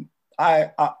moment.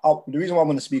 The reason why I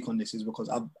want to speak on this is because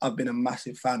I've been a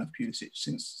massive fan of Pulisic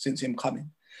since him coming,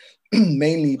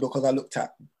 mainly because I looked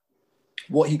at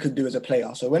what he could do as a player.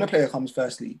 So when a player comes,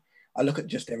 firstly, I look at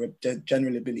just their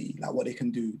general ability, like what they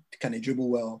can do. Can they dribble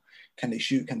well? Can they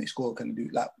shoot? Can they score? Can they do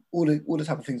like all the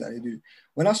type of things that they do?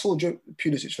 When I saw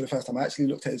Pulisic for the first time, I actually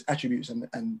looked at his attributes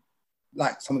and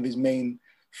like some of his main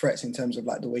threats in terms of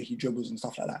like the way he dribbles and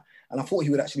stuff like that. And I thought he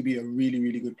would actually be a really,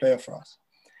 really good player for us.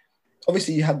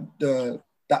 Obviously, you had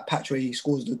that patch where he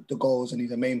scores the goals and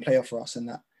he's a main player for us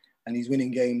and he's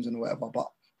winning games and whatever.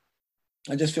 But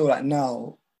I just feel like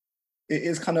now it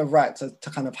is kind of right to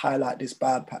kind of highlight this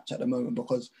bad patch at the moment,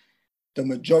 because the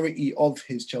majority of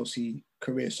his Chelsea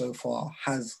career so far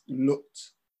has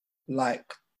looked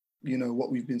like, you know, what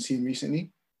we've been seeing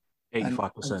recently.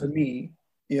 85%. And for me,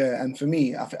 yeah, and for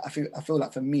me, I feel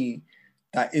like for me,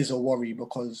 that is a worry,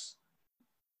 because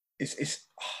it's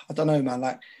I don't know, man.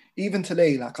 Like even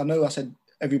today, like I know I said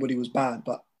everybody was bad,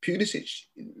 but Pulisic,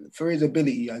 for his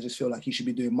ability, I just feel like he should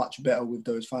be doing much better with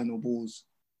those final balls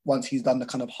once he's done the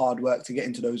kind of hard work to get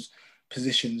into those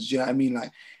positions. Do you know what I mean?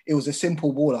 Like it was a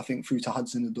simple ball, I think, through to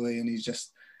Hudson-Odoi, and he's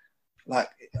just like,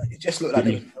 it just looked like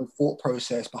there was no thought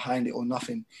process behind it or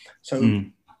nothing. So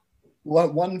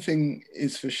one thing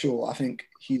is for sure, I think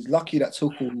he's lucky that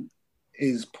Tuchel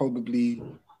is probably,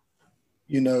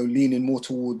 you know, leaning more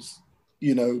towards,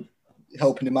 you know,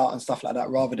 helping him out and stuff like that,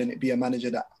 rather than it be a manager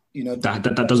that, you know,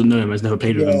 that doesn't know him, has never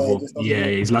played with him before. Yeah,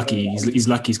 he's lucky. He's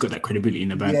lucky he's got that credibility in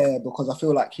the bank. Yeah, because I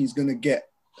feel like he's going to get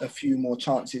a few more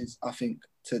chances, I think,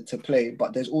 to play.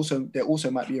 But there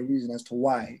also might be a reason as to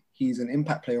why he's an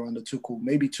impact player under Tuchel.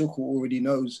 Maybe Tuchel already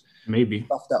knows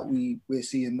stuff that we're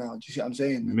seeing now. Do you see what I'm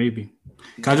saying? Maybe.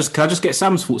 Can I just get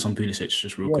Sam's thoughts on Pulisic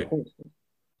just real quick?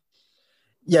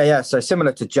 Yeah. So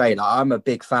similar to Jay, like, I'm a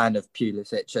big fan of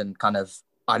Pulisic, and kind of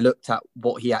I looked at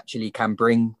what he actually can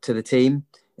bring to the team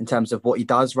in terms of what he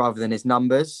does rather than his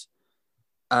numbers.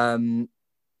 But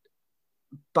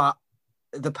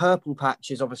the purple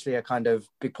patch is obviously a kind of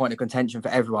big point of contention for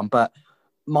everyone. But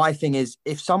my thing is,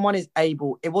 if someone is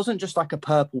able, it wasn't just like a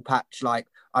purple patch, like,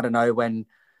 I don't know, when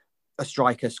a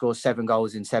striker scores 7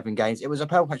 goals in 7 games. It was a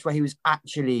purple patch where he was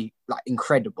actually like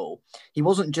incredible. He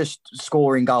wasn't just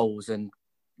scoring goals and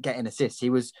getting assists. He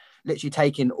was literally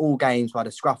taking all games by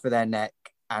the scruff of their neck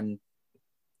and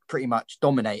pretty much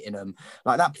dominating them.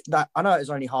 Like that I know it was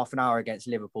only half an hour against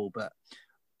Liverpool, but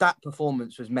that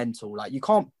performance was mental. Like you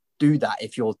can't do that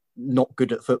if you're not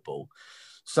good at football.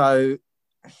 So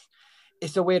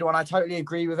it's a weird one. I totally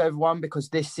agree with everyone, because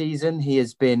this season he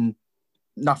has been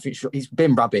nothing short. He's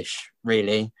been rubbish,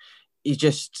 really.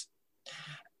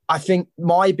 I think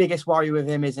my biggest worry with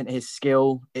him isn't his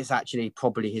skill. It's actually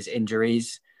probably his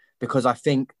injuries, because I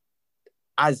think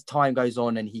as time goes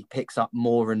on and he picks up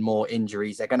more and more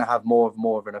injuries, they're going to have more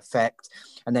of an effect.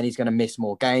 And then he's going to miss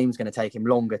more games, going to take him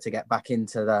longer to get back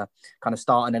into the kind of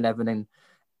starting 11. And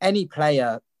any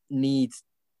player needs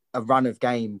a run of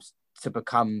games to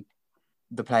become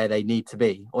the player they need to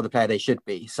be, or the player they should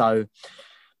be. So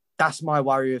that's my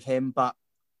worry with him. But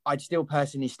I'd still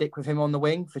personally stick with him on the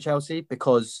wing for Chelsea,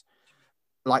 because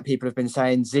like people have been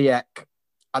saying, Ziyech,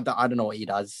 I don't know what he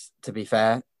does, to be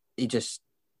fair. He just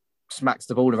smacks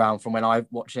the ball around from when I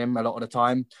watch him a lot of the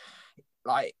time.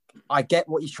 Like, I get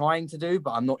what he's trying to do,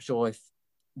 but I'm not sure if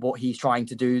what he's trying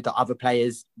to do, the other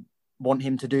players want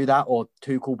him to do that, or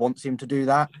Tuchel wants him to do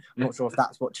that. I'm not sure if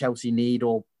that's what Chelsea need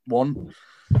or want.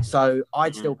 So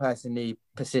I'd still personally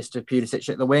persist with Pulisic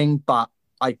at the wing, but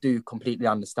I do completely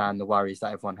understand the worries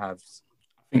that everyone has.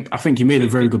 I think you made a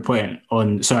very good point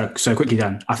on... So quickly,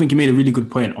 Dan. I think you made a really good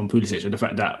point on Pulisic, and the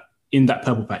fact that in that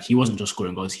purple patch, he wasn't just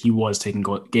scoring goals. He was taking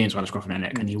games by the scruff of their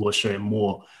neck, and he was showing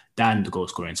more than the goal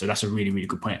scoring. So that's a really, really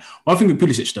good point. One thing with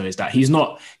Pulisic, though, is that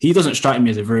he doesn't strike me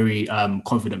as a very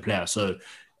confident player. So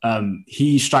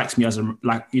he strikes me as a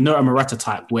Morata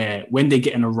type, where when they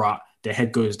get in a rut, their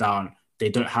head goes down. They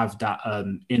don't have that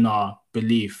inner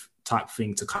belief type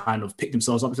thing to kind of pick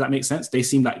themselves up, if that makes sense. They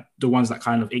seem like the ones that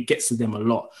kind of, it gets to them a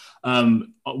lot.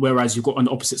 Whereas you've got on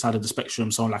the opposite side of the spectrum,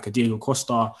 someone like a Diego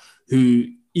Costa, who,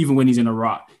 even when he's in a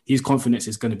rut, his confidence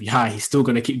is going to be high. He's still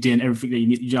going to keep doing everything that you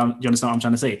need. You understand what I'm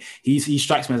trying to say? He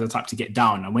strikes me as the type to get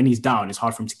down. And when he's down, it's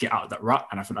hard for him to get out of that rut.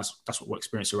 And I think that's what we're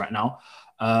experiencing right now.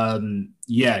 Dan,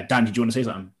 did you want to say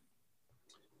something?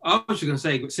 I was just going to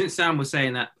say, since Sam was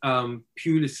saying that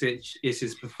Pulisic is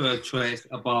his preferred choice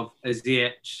above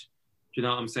Ziyech, do you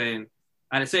know what I'm saying?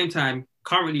 At the same time,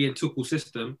 currently in Tuchel's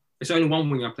system, it's only one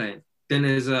winger playing. Then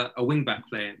there's a wing back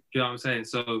playing. Do you know what I'm saying?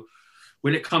 So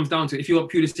when it comes down to, if you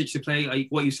want Pulisic to play,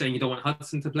 what are you saying? You don't want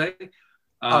Hudson to play?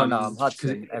 No, I'm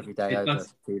Hudson every day over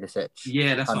Pulisic.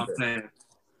 Yeah, that's 100. What I'm saying.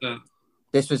 So,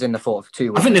 this was in the thought of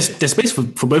 2 weeks. I think there's space for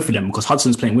both of them because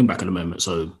Hudson's playing wing back at the moment.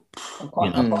 So, I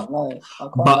can't lie.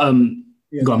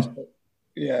 Go on.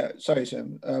 Yeah, sorry,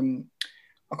 Sam.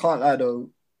 I can't lie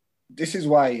though. This is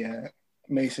why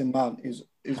Mason Mount is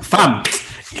fam.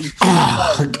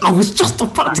 I was just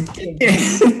about to get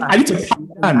it. I need to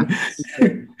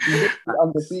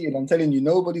undefeated. I'm telling you,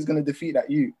 nobody's gonna defeat that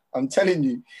you. I'm telling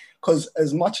you, because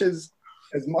as much as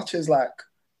like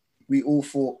we all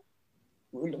thought.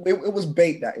 It was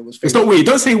bait that it was. It's not we.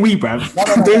 Don't say we, bruv. No.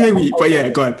 Don't say we. But yeah,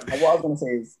 go on. What I was going to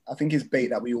say is, I think it's bait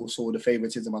that we all saw the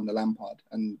favoritism under Lampard,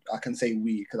 and I can say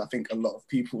we because I think a lot of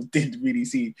people did really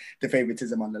see the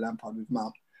favoritism under Lampard with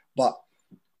Mount. But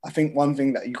I think one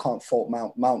thing that you can't fault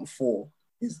Mount for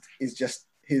is just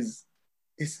his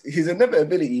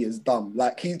inevitability is dumb.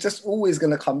 Like he's just always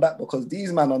going to come back because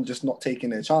these men are just not taking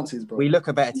their chances, bro. We look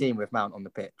a better team with Mount on the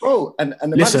pitch, bro. And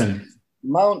listen,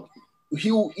 Mount. He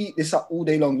will eat this up all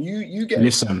day long. You get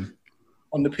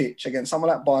on the pitch against someone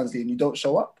like Barnsley and you don't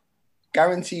show up.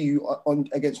 Guarantee you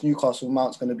against Newcastle,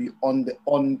 Mount's going to be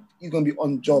he's going to be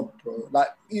on job, bro. Like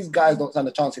these guys don't stand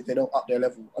a chance if they don't up their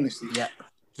level. Honestly, yeah.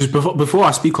 Just before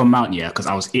I speak on Mount, because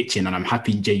I was itching and I'm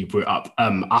happy Jay you brought it up.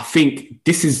 I think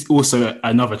this is also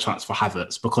another chance for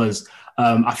Havertz because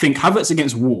I think Havertz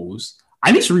against Wolves.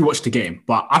 I need to rewatch the game,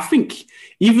 but I think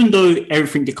even though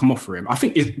everything did come off for him, I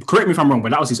think, correct me if I'm wrong,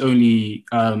 but that was his only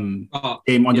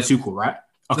game under Tuchel, right?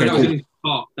 Okay,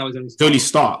 cool. That was the only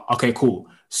start. Okay, cool.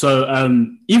 So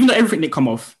even though everything did come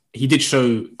off, he did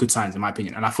show good signs, in my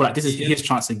opinion. And I feel like this is his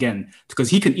chance again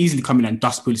because he can easily come in and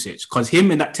dust Pulisic because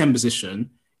him in that 10 position,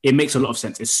 it makes a lot of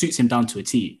sense. It suits him down to a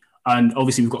T. And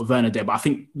obviously we've got Werner there, but I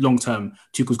think long-term,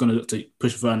 Tuchel's going to look to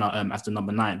push Werner as the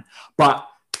number 9. But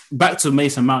back to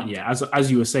Mason Mount,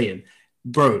 as you were saying,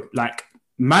 bro, like,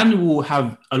 man will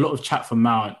have a lot of chat for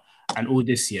Mount and all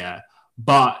this,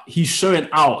 but he's showing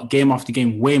out game after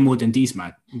game way more than these,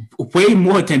 man. Way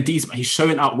more than these, man. He's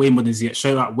showing out way more than Ziyech,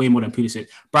 showing out way more than Pulisic.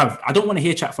 Bruv, I don't want to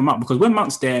hear chat for Mount because when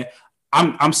Mount's there,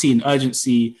 I'm seeing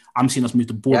urgency. I'm seeing us move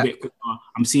the ball a bit quicker.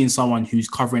 I'm seeing someone who's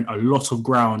covering a lot of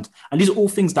ground. And these are all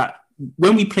things that,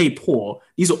 when we play poor,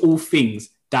 these are all things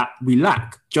that we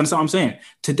lack. Do you understand what I'm saying?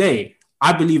 Today,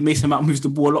 I believe Mason Mount moves the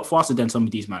ball a lot faster than some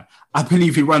of these, man. I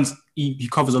believe he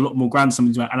covers a lot more ground than some of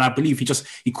these, man. And I believe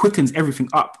he quickens everything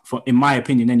up, in my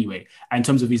opinion anyway, and in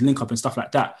terms of his link up and stuff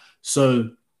like that.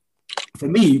 So for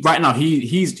me, right now,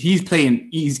 he's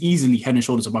easily head and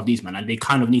shoulders above these, man. And they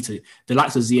kind of need to, the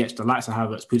likes of Ziyech, the likes of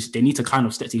Havertz, they need to kind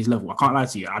of step to his level. I can't lie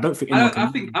to you. I don't think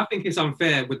I think it's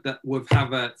unfair with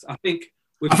Havertz. I think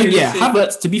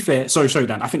Havertz, to be fair, sorry,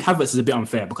 Dan. I think Havertz is a bit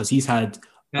unfair because he's had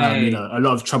a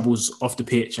lot of troubles off the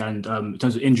pitch and in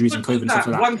terms of injuries and COVID and stuff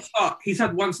like that. One start. He's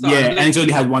had one start. Yeah, and he's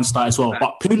only had one start as well.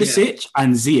 But Pulisic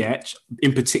and Ziyech,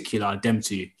 in particular, them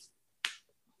two.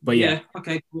 But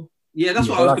okay, cool. Yeah, that's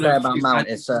what I was going to say about Mount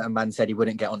is certain man said he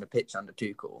wouldn't get on the pitch under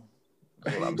Tuchel.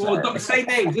 Well, don't say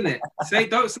names, innit?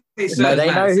 Don't say certain. No,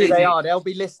 they know who they are. They'll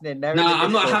be listening. I'm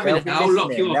not having it. I'll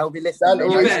lock you up. They'll be listening. They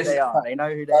know who they are. They know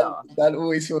who they are. That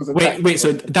always feels. Wait.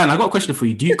 So Dan, I got a question for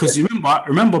you. Because you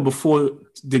remember before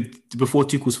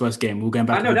Tuchel's first game, we're going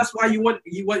back. I know that's why you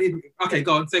wanted. Okay,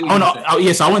 go on. Say what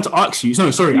yes, I want to ask you.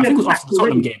 No, sorry. I think it was after the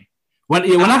Tottenham game. When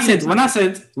I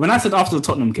said after the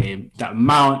Tottenham game that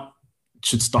Mount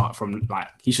should start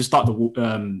he should start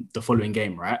the following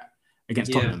game, right,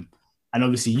 against Tottenham. And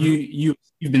obviously, you've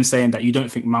been saying that you don't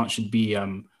think Mount should be, a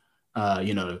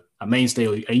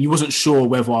mainstay, and you wasn't sure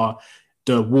whether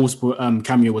the Wolves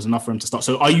cameo was enough for him to start.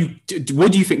 So,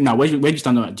 what do you think now? Where do you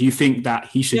stand on that? Do you think that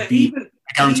he should be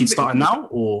a guaranteed starter now,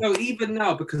 or no? Even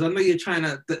now, because I know you're trying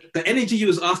to the energy you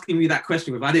was asking me that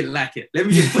question with, I didn't like it. Let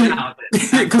me just put it out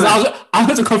there because I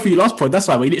was to come for you last pod. That's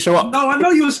why we didn't show up. No, I know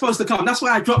you were supposed to come. That's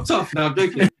why I dropped off. No, I'm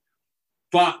joking.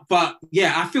 But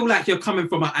yeah, I feel like you're coming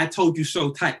from a "I told you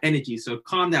so" type energy. So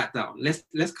calm that down.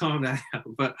 Let's calm that down.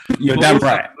 But you're damn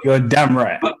right. You're damn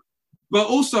right. But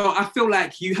also, I feel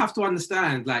like you have to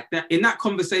understand, like that in that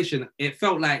conversation, it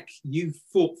felt like you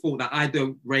thought that I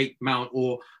don't rate Mount,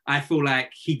 or I feel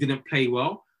like he didn't play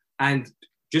well. And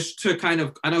just to kind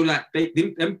of, I know like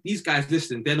these guys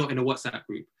listening, they're not in a WhatsApp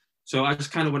group. So I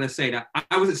just kind of want to say that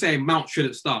I wasn't saying Mount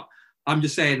shouldn't start. I'm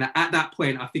just saying that at that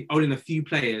point, I think only a few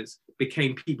players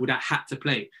became people that had to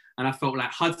play. And I felt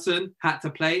like Hudson had to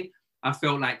play. I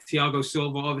felt like Thiago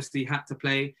Silva obviously had to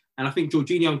play. And I think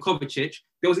Jorginho and Kovacic,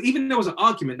 there was an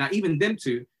argument that even them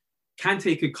two,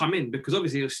 Kante could come in because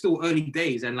obviously it was still early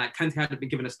days and like Kante hadn't been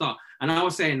given a start. And I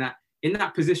was saying that in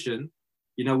that position,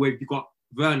 you know, where you've got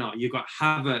Werner, you've got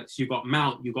Havertz, you've got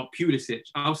Mount, you've got Pulisic,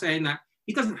 I was saying that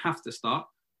he doesn't have to start.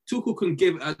 Tuchel can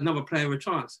give another player a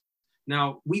chance.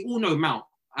 Now, we all know Mount.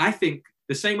 I think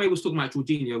the same way we was talking about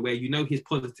Jorginho, where you know his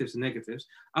positives and negatives,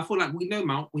 I feel like we know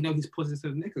Mount, we know his positives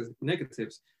and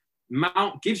negatives.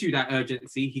 Mount gives you that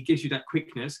urgency, he gives you that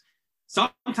quickness.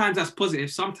 Sometimes that's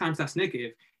positive, sometimes that's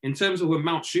negative. In terms of when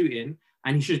Mount's shooting,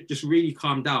 and he should just really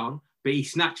calm down, but he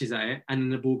snatches at it and then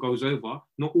the ball goes over.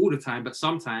 Not all the time, but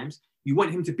sometimes you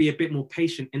want him to be a bit more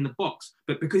patient in the box.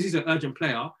 But because he's an urgent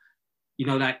player, you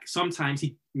know, like sometimes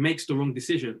he makes the wrong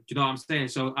decision. Do you know what I'm saying?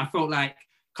 So I felt like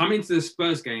coming to the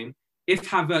Spurs game, if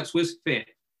Havertz was fit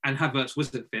and Havertz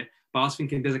wasn't fit, but I was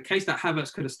thinking there's a case that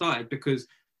Havertz could have started because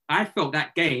I felt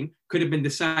that game could have been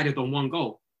decided on one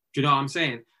goal. Do you know what I'm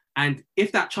saying? And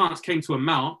if that chance came to a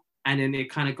Mount and then it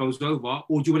kind of goes over,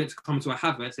 or do you want it to come to a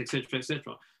Havertz, etc.,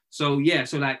 etc.? So yeah,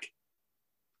 so like,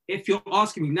 if you're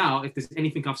asking me now if there's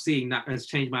anything I've seen that has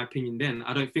changed my opinion, then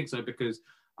I don't think so, because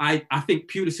I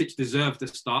think Pulisic deserves to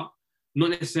start.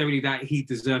 Not necessarily that he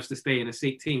deserves to stay in a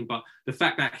sick team, but the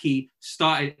fact that he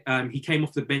started, he came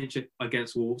off the bench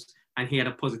against Wolves and he had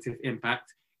a positive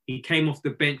impact. He came off the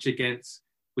bench against,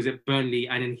 was it Burnley,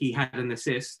 and then he had an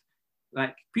assist.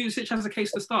 Like, Pulisic has a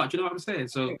case to start. Do you know what I'm saying?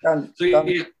 So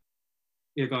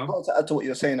yeah, go on. To add to what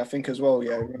you're saying, I think as well,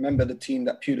 yeah, remember the team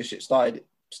that Pulisic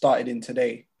started in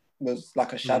today was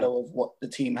like a shadow of what the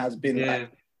team has been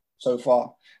like so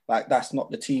far. Like, that's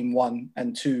not the team, one,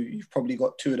 and two, you've probably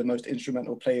got two of the most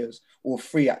instrumental players, or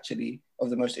three actually, of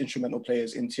the most instrumental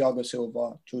players in Thiago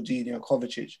Silva, Jorginho,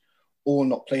 Kovacic, all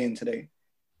not playing today.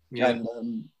 Yeah.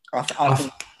 And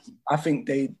I think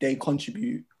they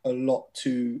contribute a lot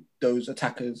to those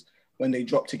attackers when they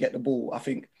drop to get the ball. I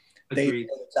think they know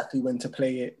exactly when to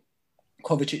play it.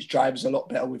 Kovacic drives a lot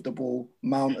better with the ball.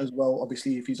 Mount as well,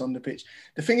 obviously, if he's on the pitch.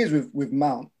 The thing is with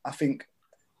Mount, I think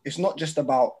it's not just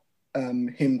about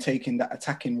him taking that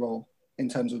attacking role in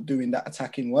terms of doing that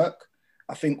attacking work.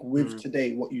 I think with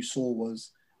today, what you saw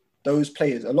was those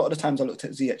players. A lot of the times I looked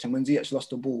at Ziyech, and when Ziyech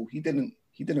lost the ball, he didn't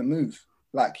move.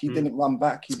 Like, he didn't run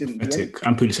back. He didn't do anything.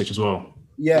 And Pulisic as well.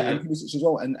 Yeah, and Pulisic as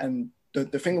well. And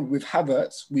the thing with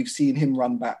Havertz, we've seen him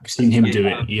run back. We've seen him do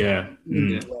it, yeah.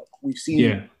 We've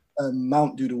seen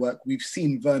Mount do the work. We've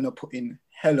seen Werner put in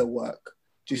hella work.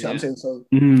 Do you see what I'm saying? So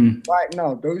right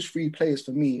now, those three players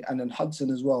for me, and then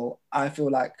Hudson as well, I feel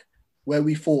like where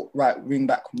we thought right wing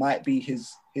back might be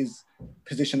his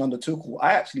position under Tuchel,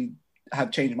 I actually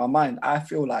have changed my mind. I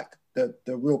feel like the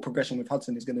real progression with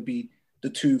Hudson is going to be the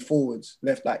two forwards,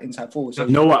 left, like inside forwards. So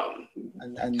you know what?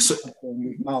 And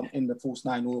with Mount in the false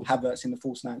nine, or Havertz in the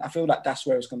false nine. I feel like that's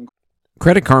where it's going to go.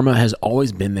 Credit Karma has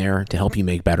always been there to help you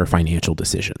make better financial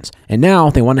decisions. And now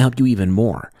they want to help you even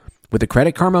more. With the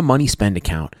Credit Karma Money Spend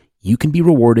account, you can be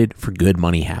rewarded for good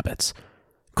money habits.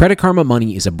 Credit Karma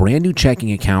Money is a brand new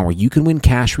checking account where you can win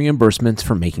cash reimbursements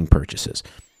for making purchases.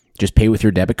 Just pay with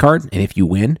your debit card, and if you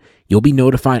win, you'll be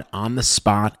notified on the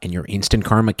spot, and your Instant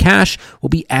Karma cash will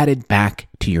be added back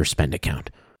to your spend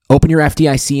account. Open your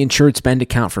FDIC insured spend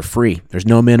account for free. There's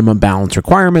no minimum balance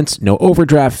requirements, no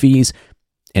overdraft fees,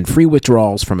 and free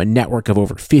withdrawals from a network of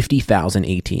over 50,000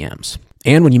 ATMs.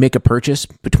 And when you make a purchase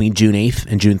between June 8th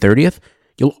and June 30th,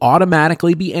 you'll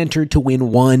automatically be entered to win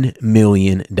 $1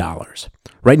 million.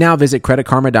 Right now, visit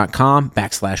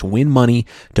creditkarma.com/winmoney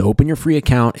to open your free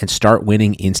account and start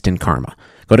winning instant karma.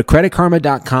 Go to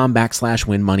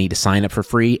creditkarma.com/winmoney to sign up for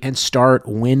free and start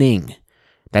winning.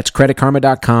 That's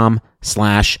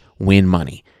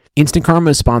creditkarma.com/winmoney. Instant Karma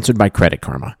is sponsored by Credit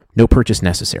Karma. No purchase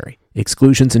necessary.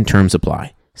 Exclusions and terms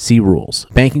apply. See rules.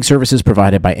 Banking services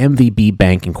provided by MVB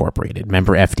Bank Incorporated.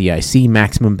 Member FDIC.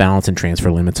 Maximum balance and transfer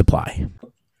limits apply.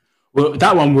 Well,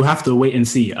 that one we'll have to wait and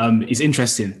see. It's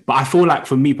interesting, but I feel like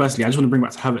for me personally, I just want to bring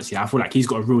back to Havertz here. I feel like he's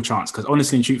got a real chance because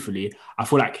honestly and truthfully, I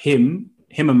feel like him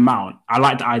and Mount. I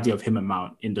like the idea of him and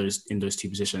Mount in those two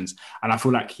positions, and I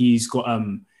feel like he's got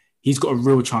a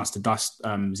real chance to dust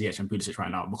Ziyech and Pulisic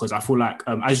right now, because I feel like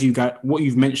as you got what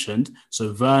you've mentioned,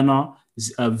 so Werner,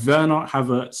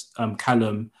 Havertz,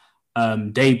 Callum,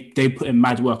 they put in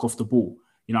mad work off the ball.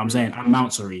 You know what I'm saying? And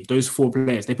Mount, sorry, those four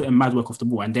players, they put in mad work off the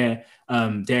ball, and they're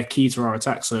key to our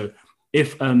attack. So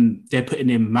if they're putting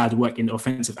in mad work in the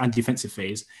offensive and defensive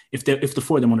phase, if the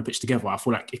four of them on the pitch together, I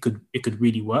feel like it could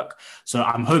really work. So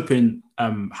I'm hoping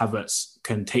Havertz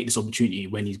can take this opportunity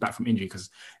when he's back from injury, because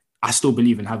I still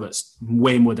believe in Havertz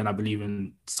way more than I believe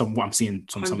in what I'm seeing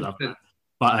from some of the other.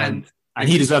 But and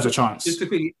he deserves a chance. Just to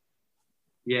quickly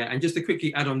Yeah, and just to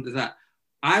quickly add on to that,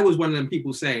 I was one of them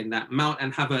people saying that Mount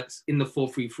and Havertz in the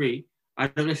 4-3-3, I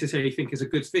don't necessarily think is a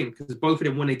good thing because both of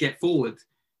them want to get forward,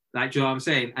 like, do you know what I'm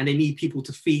saying? And they need people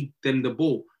to feed them the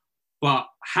ball. But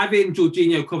having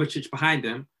Jorginho, Kovacic behind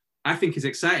them, I think is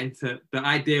exciting. The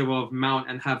idea of Mount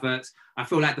and Havertz. I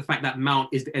feel like the fact that Mount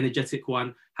is the energetic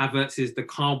one, Havertz is the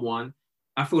calm one.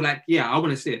 I feel like, I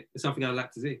want to see it. It's something I'd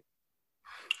like to see.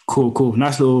 Cool.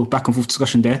 Nice little back and forth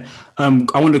discussion there. I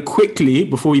want to quickly,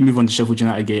 before we move on to Sheffield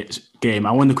United game,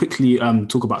 I want to quickly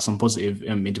talk about some positive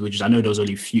individuals. I know there was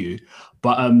only a few,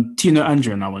 but Tino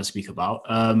Andren I want to speak about.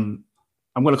 I'm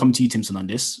going to come to you, Timson, on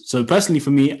this. So personally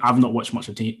for me, I've not watched much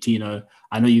of Tino.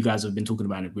 I know you guys have been talking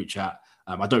about it in a group chat.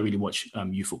 I don't really watch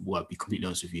youth football, I'll be completely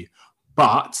honest with you.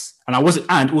 I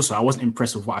wasn't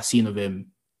impressed with what I've seen of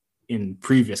him in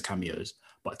previous cameos.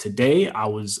 But today, I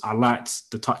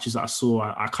liked the touches that I saw.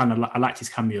 I liked his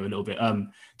cameo a little bit.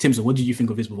 Timson, what did you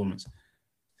think of his performance?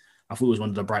 I thought it was one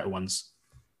of the brighter ones.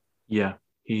 Yeah,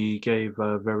 he gave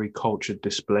a very cultured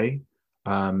display,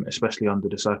 especially under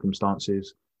the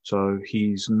circumstances. So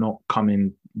he's not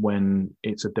coming when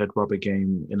it's a dead rubber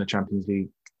game in the Champions League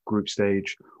group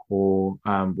stage or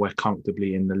we're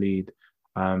comfortably in the lead.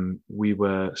 We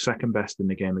were second best in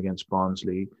the game against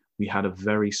Barnsley. We had a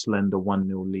very slender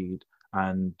 1-0 lead.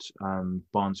 And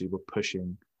Barnsley were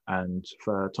pushing, and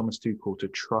for Thomas Tuchel to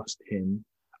trust him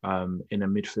in a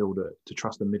midfielder, to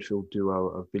trust the midfield duo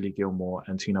of Billy Gilmour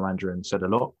and Tino Andren said a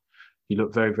lot. He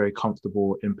looked very, very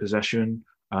comfortable in possession.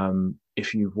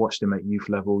 If you've watched him at youth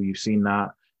level, you've seen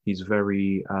that he's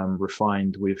very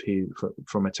refined with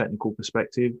from a technical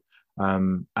perspective,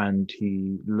 and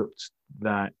he looked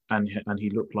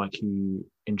like he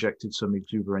injected some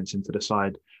exuberance into the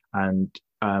side, and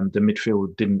the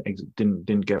midfield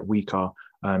didn't get weaker.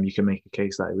 You can make a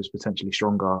case that it was potentially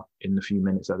stronger in the few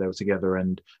minutes that they were together,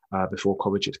 and before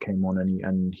Kovacic came on,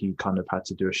 and he kind of had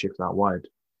to do a shift out wide.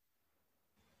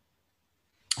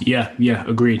 Yeah,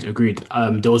 agreed.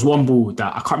 There was one ball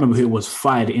that I can't remember who it was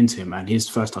fired into him, and his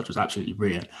first touch was absolutely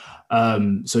brilliant. I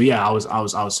was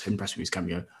impressed with his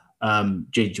cameo.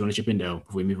 Jay, do you want to chip in there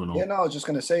before we move on? Yeah, no, I was just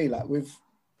going to say, like,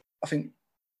 I think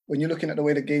when you're looking at the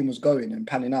way the game was going and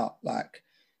panning out, like,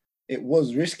 it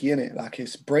was risky, innit? Like,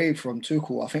 it's brave from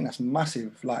Tuchel. I think that's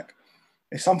massive. Like,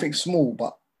 it's something small,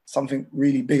 but something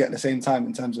really big at the same time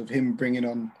in terms of him bringing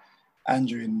on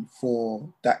Andrew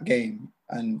for that game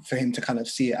and for him to kind of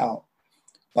see it out.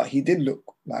 But he did look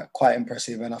like quite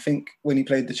impressive. And I think when he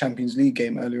played the Champions League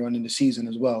game earlier on in the season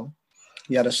as well,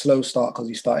 he had a slow start because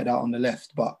he started out on the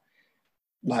left, but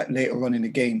like later on in the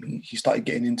game, he started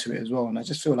getting into it as well. And I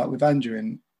just feel like with Andrew,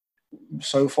 and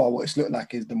so far what it's looked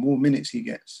like is the more minutes he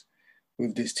gets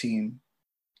with this team,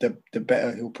 the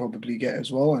better he'll probably get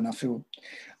as well. And I feel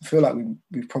like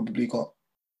we've probably got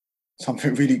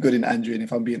something really good in Andrew. And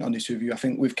if I'm being honest with you, I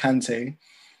think with Kante,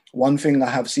 one thing I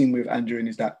have seen with Andrew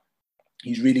is that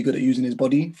he's really good at using his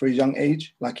body for his young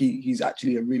age. Like he's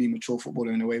actually a really mature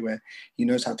footballer in a way where he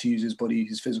knows how to use his body,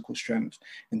 his physical strength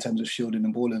in terms of shielding the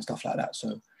ball and stuff like that.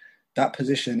 So that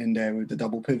position in there with the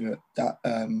double pivot,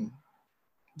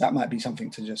 that might be something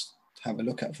to just have a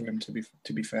look at for him,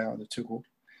 to be fair, on the Tuchel.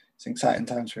 It's exciting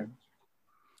times for him.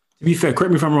 To be fair,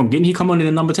 correct me if I'm wrong, didn't he come on in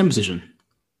the number 10 position?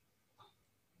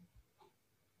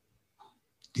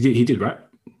 He did, right?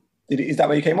 Is that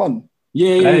where he came on?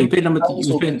 Yeah, he played number 10. I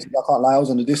can't lie, I was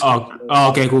on the Discord.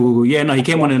 Oh, okay, cool. Yeah, no, he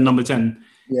came on in number 10.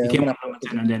 Yeah, he came on number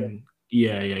 10 and then,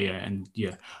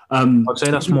 yeah. I'd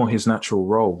say that's more his natural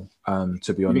role,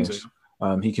 to be honest.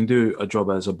 So? He can do a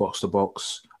job as a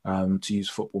box-to-box, to use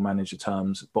football manager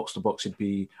terms. Box-to-box would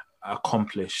be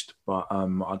accomplished, but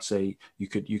I'd say you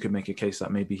could make a case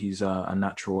that maybe he's a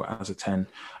natural as a 10,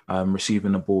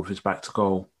 receiving the ball with his back to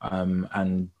goal,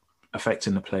 and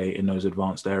affecting the play in those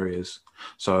advanced areas.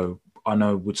 So I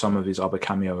know with some of his other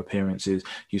cameo appearances,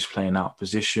 he's playing out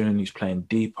position, he's playing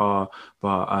deeper,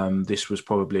 but this was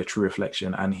probably a true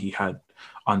reflection. And he had,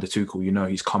 under Tuchel,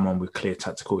 he's come on with clear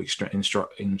tactical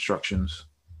instructions.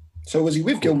 So was he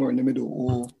with Gilmour in the middle?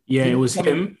 Or yeah, it was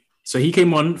him. So he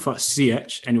came on for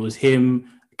CH, and it was him,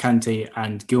 Kante,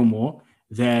 and Gilmour.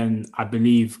 Then I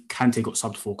believe Kante got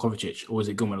subbed for Kovacic, or was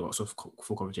it Gilmour that got subbed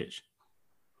for Kovacic?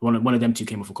 One of them two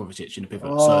came off for Kovacic in the pivot.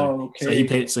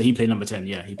 Okay. So he played number 10.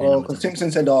 Yeah, he played number 10. Because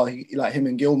Simpson said, he like him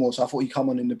and Gilmour, so I thought he'd come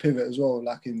on in the pivot as well,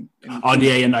 like in no,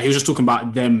 he was just talking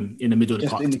about them in the middle of the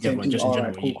park together, just in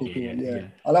general. Right, cool. Yeah.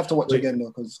 I'll have to watch again though,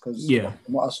 because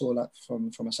what I saw like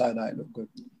from a side eye, it looked good.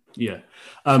 Yeah.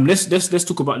 Let's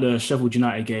talk about the Sheffield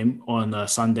United game on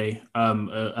Sunday.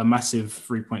 A massive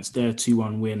 3 points there,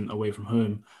 2-1 win away from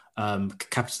home.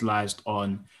 Capitalised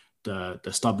on the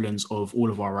stubborns of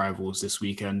all of our rivals this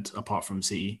weekend, apart from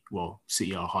City. Well,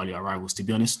 City are hardly our rivals, to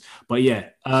be honest. But yeah,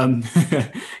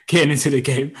 getting into the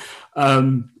game,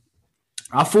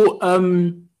 I thought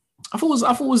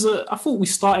we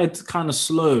started kind of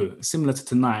slow, similar to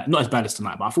tonight. Not as bad as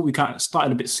tonight, but I thought we kind of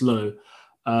started a bit slow.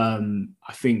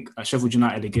 I think Sheffield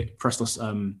United, they pressed us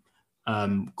high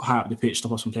up the pitch,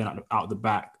 stop us from playing out the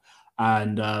back,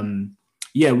 and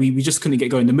we just couldn't get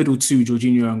going. The middle two,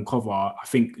 Jorginho and Kovar, I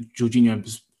think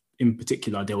Jorginho in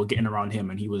particular, they were getting around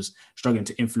him, and he was struggling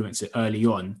to influence it early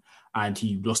on, and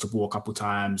he lost the ball a couple of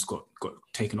times, got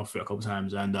taken off it a couple of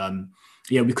times, and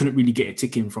we couldn't really get it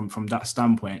ticking from that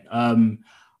standpoint.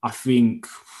 I think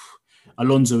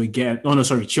Alonso again. Oh no,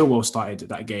 sorry, Chilwell started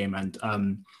that game and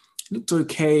looked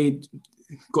okay.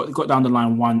 Got down the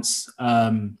line once.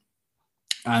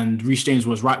 And Reece James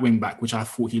was right wing back, which I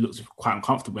thought he looked quite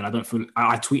uncomfortable. And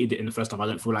I tweeted it in the first half. I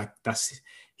don't feel like that's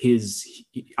I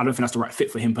don't think that's the right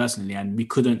fit for him personally. And we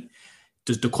couldn't.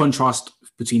 The contrast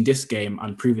between this game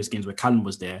and previous games where Callum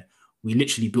was there, we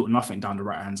literally built nothing down the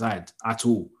right hand side at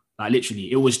all. Like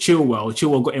literally, it was Chilwell.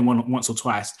 Chilwell got in once or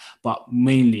twice, but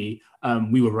mainly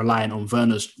we were relying on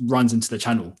Werner's runs into the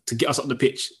channel to get us up the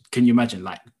pitch. Can you imagine?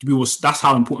 Like that's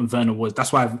how important Werner was. That's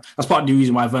part of the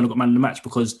reason why Werner got man of the match,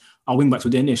 because our wing backs were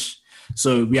doing ish.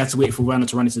 So we had to wait for Werner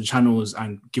to run into the channels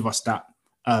and give us that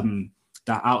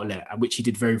outlet, which he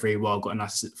did very, very well. Got a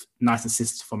nice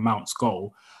assist for Mount's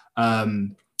goal.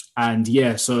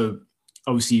 So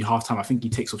obviously half time, I think he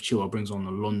takes off Chilwell, brings on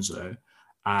Alonso,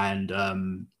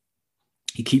 and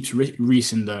he keeps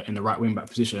Reece in the right wing back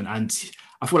position. And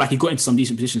I feel like he got into some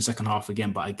decent positions second half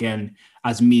again, but again,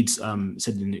 as Meads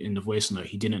said in the voice note,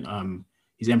 he didn't.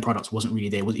 His end product wasn't really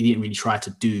there. He didn't really try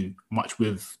to do much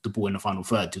with the ball in the final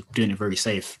third, doing it very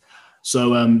safe.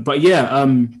 So,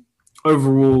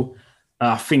 overall,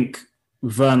 I think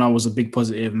Werner was a big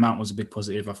positive. Mount was a big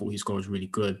positive. I thought his goal was really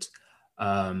good.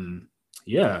 It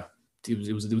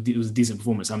was a decent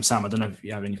performance. Sam, I don't know if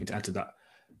you have anything to add to that.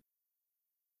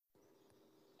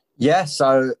 Yeah,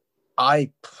 so I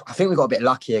think we got a bit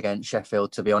lucky against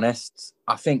Sheffield, to be honest.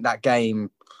 I think that game,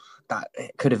 that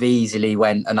it could have easily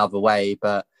went another way,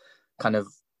 but kind of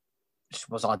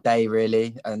was our day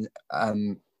really, and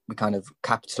we kind of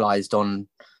capitalised on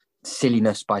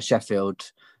silliness by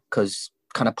Sheffield, because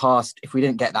kind of past, if we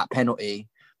didn't get that penalty,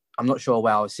 I'm not sure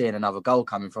where I was seeing another goal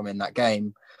coming from in that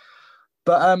game.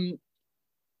 But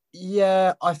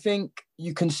I think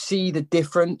you can see the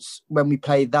difference when we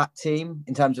played that team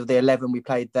in terms of the 11 we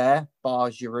played there,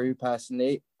 bar Giroud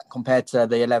personally, compared to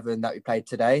the 11 that we played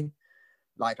today.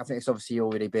 Like, I think it's obviously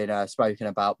already been spoken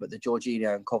about, but the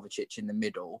Jorginho and Kovacic in the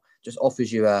middle just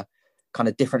offers you a kind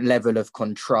of different level of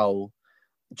control.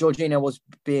 Jorginho was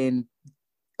being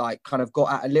like kind of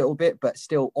got at a little bit, but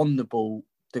still on the ball.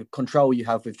 The control you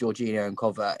have with Jorginho and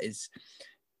Kova is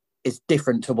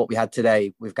different to what we had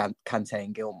today with Kante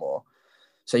and Gilmour.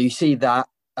 So you see that.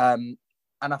 And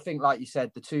I think, like you said,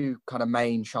 the two kind of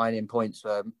main shining points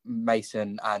were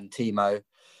Mason and Timo.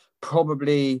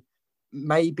 Probably,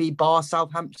 maybe bar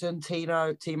Southampton,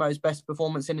 Timo's best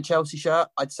performance in a Chelsea shirt,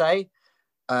 I'd say.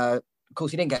 Of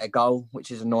course, he didn't get a goal,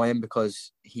 which is annoying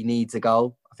because he needs a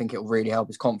goal. I think it will really help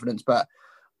his confidence. But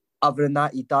other than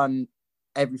that, he done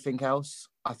everything else,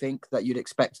 I think, that you'd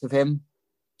expect of him.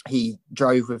 He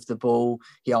drove with the ball.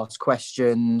 He asked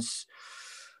questions.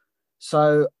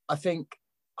 So I think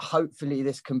hopefully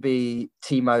this can be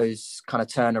Timo's kind of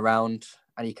turnaround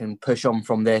and he can push on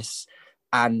from this.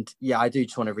 And yeah, I do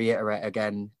just want to reiterate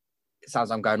again, it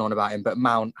sounds like I'm going on about him, but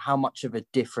Mount, how much of a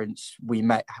difference we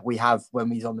have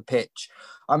when he's on the pitch.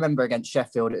 I remember against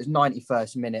Sheffield, it was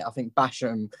 91st minute. I think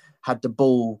Basham had the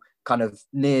ball kind of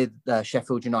near the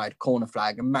Sheffield United corner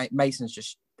flag and Mason's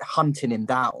just hunting him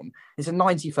down. It's a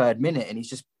 93rd minute and he's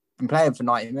just been playing for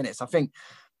 90 minutes. I think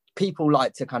people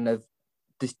like to kind of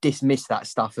just dismiss that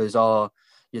stuff as,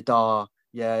 it's all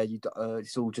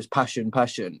just passion.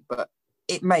 But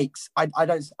it makes, I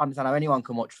don't understand how anyone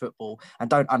can watch football and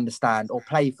don't understand or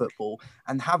play football,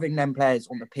 and having them players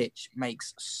on the pitch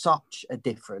makes such a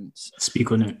difference.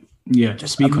 Speak on it. Yeah,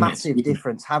 just speak a on massive it.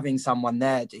 difference having someone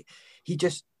there.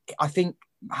 I think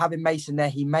having Mason there,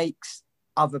 he makes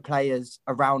other players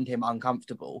around him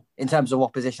uncomfortable in terms of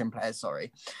opposition players,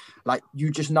 sorry. Like, you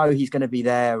just know he's going to be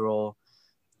there, or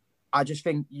I just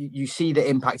think you see the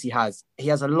impact he has. He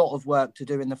has a lot of work to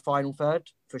do in the final third,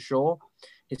 for sure.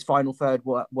 His final third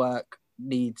play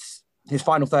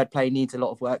needs a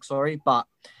lot of work, sorry. But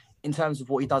in terms of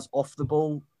what he does off the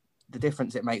ball, the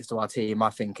difference it makes to our team, I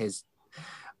think,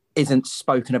 isn't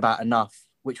spoken about enough,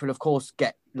 which will, of course,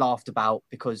 get laughed about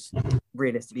because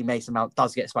realistically, Mason Mount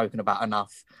does get spoken about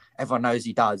enough. Everyone knows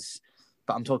he does.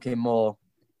 but I'm talking more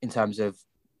in terms of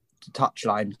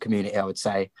touchline community, I would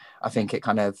say. I think it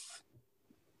kind of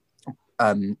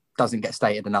doesn't get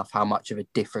stated enough how much of a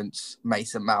difference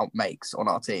Mason Mount makes on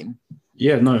our team.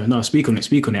 Yeah, no, speak on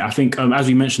it. I think, as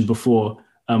we mentioned before,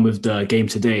 with the game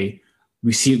today,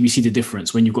 we see the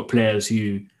difference when you've got players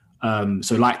who,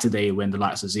 so like today when the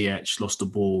likes of Ziyech lost the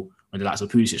ball, when the likes of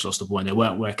Pulisic lost the ball and they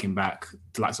weren't working back,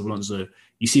 the likes of Alonso,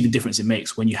 you see the difference it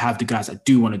makes when you have the guys that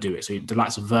do want to do it. So the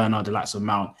likes of Werner, the likes of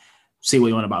Mount, say what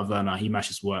you want about Werner, he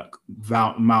matches work.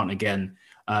 Mount again,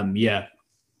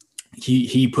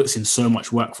 he puts in so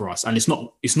much work for us, and it's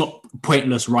not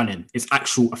pointless running, it's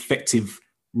actual effective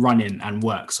running and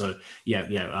work. So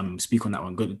speak on that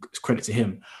one. Good credit to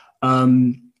him.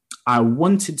 I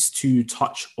wanted to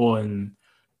touch on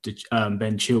the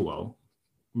Ben Chilwell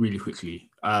really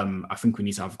quickly. I think we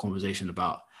need to have a conversation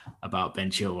about Ben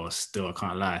Chilwell still, I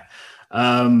can't lie.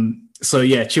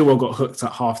 Chilwell got hooked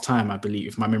at half time, I believe,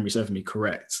 if my memory serves me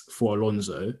correct, for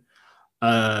Alonso.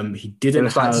 He didn't. It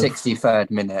was like 63rd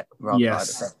minute.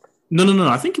 Yes. No.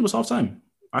 I think it was half time.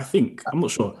 I'm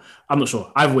not sure.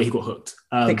 Either way, he got hooked.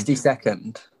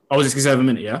 62nd. Oh, was it 67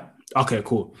 minute? Yeah. Okay,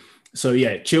 cool. So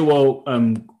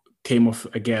Chilwell came off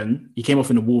again. He came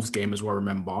off in the Wolves game as well,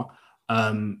 remember.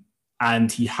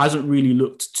 And he hasn't really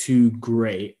looked too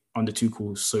great under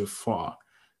Tuchel so far.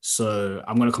 So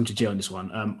I'm going to come to Jay on this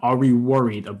one. Are we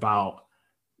worried about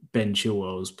Ben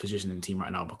Chilwell's position in the team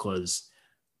right now? Because,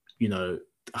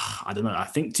 I don't know. I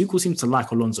think Tuchel seems to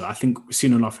like Alonso. I think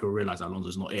soon enough he'll realise that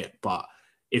Alonso's not it. But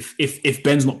if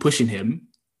Ben's not pushing him,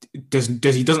 he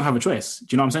doesn't have a choice. Do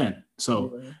you know what I'm saying?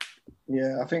 So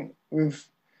yeah, I think it's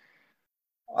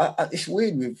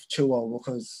weird with Chilwell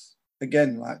because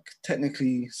again, like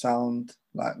technically sound,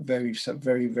 like very,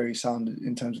 very, very sound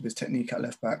in terms of his technique at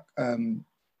left back.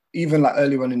 Even like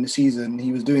earlier on in the season,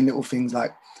 he was doing little things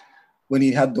like when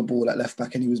he had the ball at left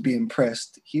back and he was being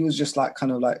pressed, he was just like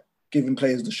kind of like giving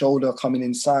players the shoulder, coming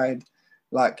inside.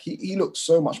 Like he looked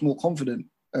so much more confident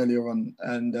earlier on.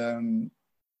 And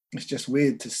it's just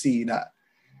weird to see that,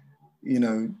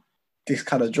 this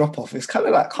kind of drop off. It's kind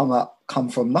of like come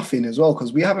from nothing as well,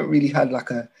 because we haven't really had like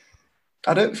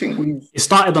I don't think we've... It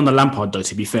started on the Lampard, though,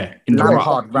 to be fair.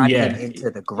 Lampard ran him into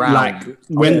the ground. Like,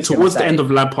 when towards the end of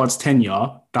Lampard's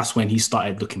tenure, that's when he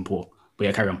started looking poor. But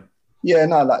yeah, carry on. Yeah,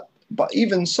 no, like, but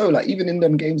even so, like, even in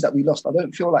them games that we lost, I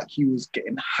don't feel like he was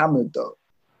getting hammered, though.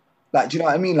 Like, do you know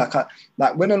what I mean? Like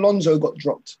when Alonso got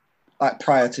dropped, like,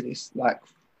 prior to this, like,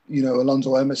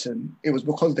 Alonso Emerson, it was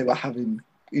because they were having...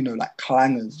 like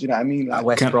clangers. Do you know what I mean? Like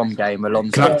West Brom game,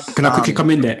 Alonso. Can I quickly come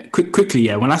in there? Quickly,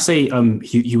 yeah. When I say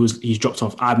he's dropped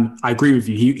off, I agree with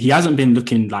you. He hasn't been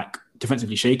looking like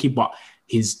defensively shaky, but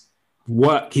his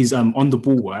work, his on the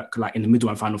ball work, like in the middle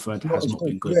and final third, has not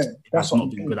been good. Yeah, that's not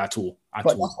been good at all.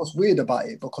 But that's what's weird about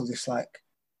it, because it's like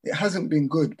it hasn't been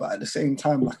good, but at the same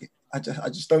time, like I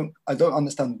don't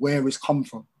understand where it's come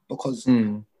from, because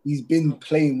he's been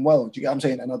playing well. Do you get what I'm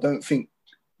saying? And I don't think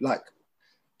like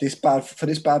this bad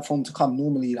form to come,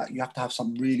 normally like you have to have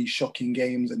some really shocking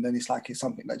games, and then it's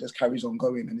something that just carries on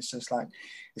going, and it's just like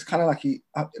it's kind of like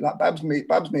Babs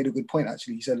made a good point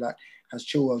actually. He said like, has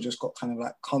Chilwell just got kind of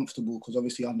like comfortable, because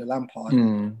obviously under Lampard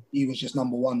he was just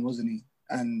number one, wasn't he?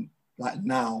 And like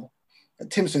now,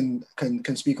 Timson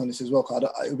can speak on this as well, because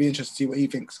it would be interesting to see what he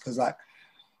thinks, because like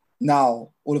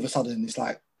now all of a sudden it's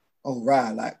like, oh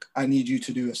right, like I need you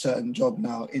to do a certain job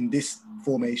now in this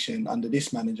formation under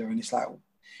this manager, and it's like,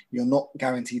 you're not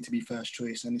guaranteed to be first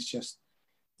choice. And it's just,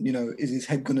 is his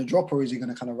head going to drop, or is he going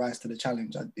to kind of rise to the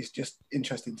challenge? It's just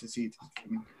interesting to see.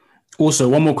 Also,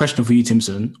 one more question for you,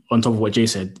 Timson, on top of what Jay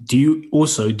said. Do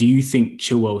you think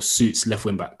Chilwell suits left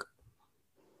wing back?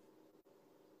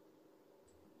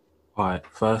 Right.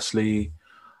 Firstly,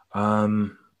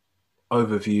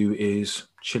 overview is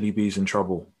Chili B's in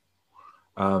trouble.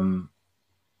 In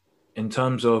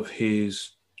terms of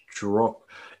his drop,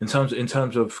 in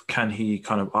terms of can he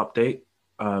kind of update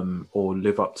or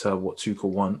live up to what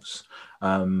Tuchel wants,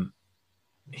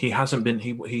 he hasn't been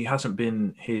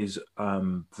his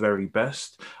very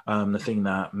best. The thing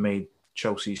that made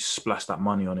Chelsea splash that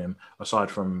money on him,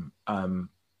 aside from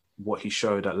what he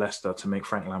showed at Leicester to make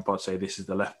Frank Lampard say, this is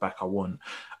the left back I want,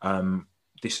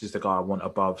 this is the guy I want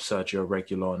above Sergio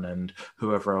Reguilon and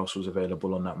whoever else was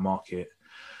available on that market.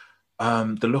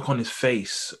 The look on his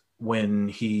face when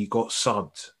he got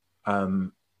subbed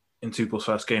in Tuchel's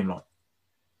first game, like,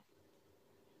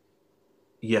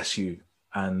 yes, you.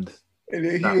 And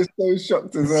he was so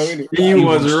shocked as well, isn't he? He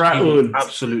was rattled.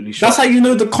 Absolutely shocked. That's how you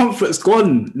know the comfort's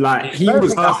gone. Like, he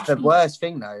was... That's the worst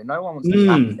thing, though. No one was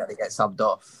happy that he gets subbed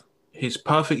off. His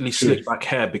perfectly slicked back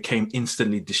hair became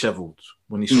instantly dishevelled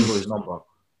when he saw his number.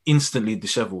 instantly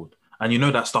dishevelled. And you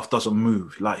know that stuff doesn't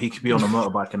move. Like, he could be on a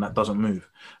motorbike and that doesn't move.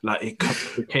 Like, it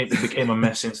became a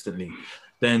mess instantly.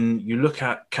 Then you look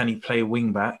at, can he play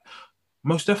wing back?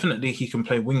 Most definitely he can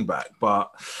play wing back,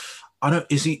 but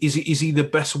is he the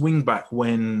best wing back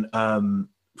when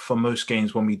for most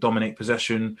games when we dominate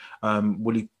possession?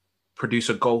 Will he produce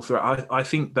a goal threat? I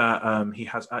think that he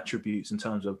has attributes in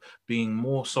terms of being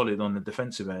more solid on the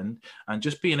defensive end and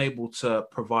just being able to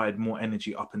provide more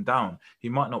energy up and down. He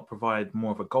might not provide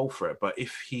more of a goal threat, but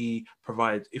if he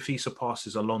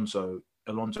surpasses Alonso's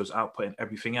output and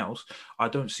everything else, I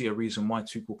don't see a reason why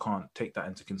Tuchel can't take that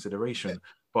into consideration.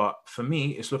 But for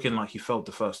me, it's looking like he failed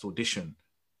the first audition.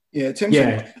 Yeah, Tim.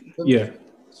 Yeah.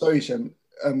 Sorry, Shem.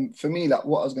 For me, like,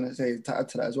 what I was going to say to add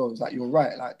to that as well is that you're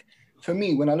right. Like, for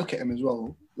me, when I look at him as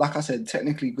well, like I said,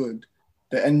 technically good.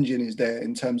 The engine is there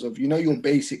in terms of, your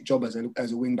basic job as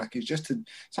a wing back is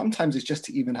sometimes it's just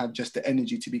to even have just the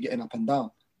energy to be getting up and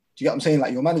down. Do you get what I'm saying?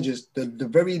 Like, your managers, the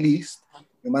very least,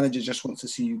 your manager just wants to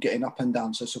see you getting up and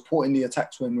down. So supporting the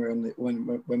attacks when we're on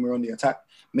the attack,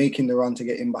 making the run to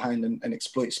get in behind and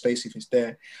exploit space if it's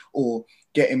there, or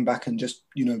getting back and just,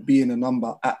 being a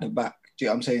number at the back. Do you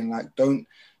know what I'm saying? Like, don't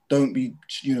be,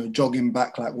 jogging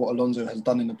back like what Alonso has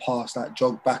done in the past, like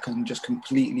jog back and just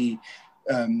completely,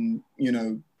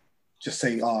 just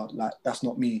say, like, that's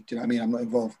not me. Do you know what I mean? I'm not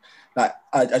involved. Like,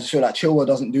 I just feel like Chilwell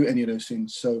doesn't do any of those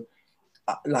things. So,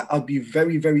 I'd be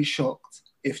very, very shocked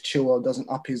if Chilwell doesn't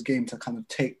up his game to kind of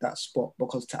take that spot,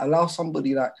 because to allow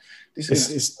somebody like this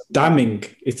is damning.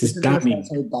 It is damning.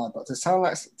 So bad, but to sound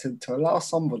like to allow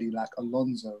somebody like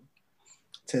Alonso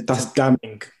that's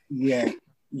damning. Yeah,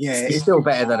 he's still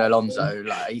better than Alonso.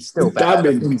 Like, he's still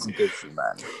better than he gives you,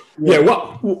 man. Yeah.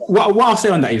 What I'll say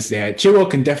on that is,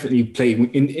 Chilwell can definitely play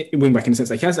in wing back in the sense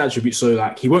that he has attributes. So,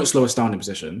 like, he won't slow us down in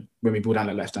possession when we ball down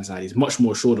the left hand side. He's much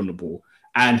more assured on the ball,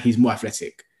 and he's more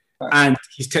athletic. And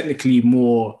he's technically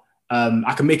more.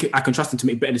 I can trust him to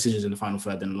make better decisions in the final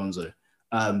third than Alonso.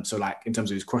 So, like, in terms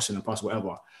of his crossing and pass,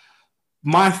 whatever.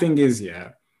 My thing is,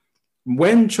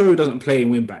 when Cho doesn't play in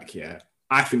wing back,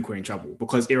 I think we're in trouble,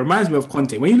 because it reminds me of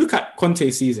Conte. When you look at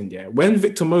Conte's season, when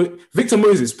Victor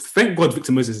Moses, thank God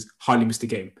Victor Moses hardly missed a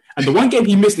game, and the one game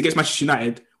he missed against Manchester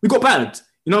United, we got battered.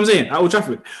 You know what I'm saying? At Old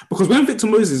Trafford, because when Victor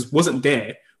Moses wasn't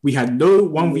there, we had no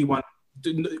 1v1.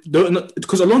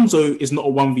 Because Alonso is not a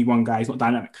 1v1 guy, he's not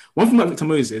dynamic. One thing about Victor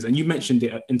Moses, and you mentioned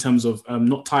it in terms of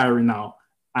not tiring out,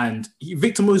 and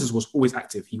Victor Moses was always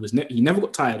active. He never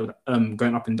got tired of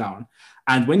going up and down.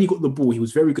 And when he got the ball, he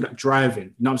was very good at driving.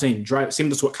 You know what I'm saying?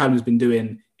 Similar to what Callum's been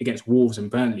doing against Wolves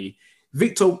and Burnley.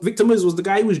 Victor Moses was the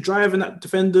guy who was driving at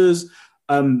defenders,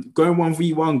 going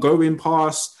 1v1, going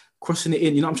past, crossing it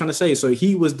in. You know what I'm trying to say? So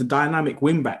he was the dynamic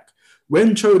wing back.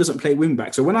 When Cho doesn't play wing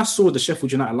back, so when I saw the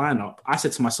Sheffield United lineup, I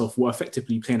said to myself, we're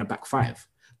effectively playing a back five,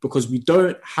 because we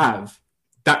don't have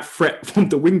that threat from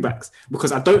the wing backs,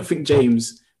 because I don't think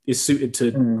James is suited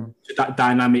to that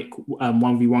dynamic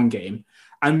 1v1 game.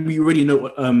 And we already know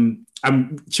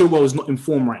Chilwell is not in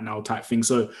form right now type thing.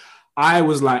 So I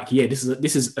was like, this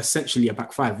is essentially a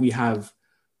back five. We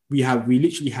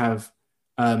literally have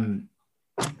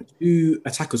three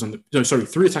attackers on the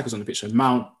pitch, so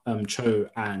Mount, Cho,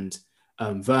 and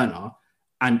Werner.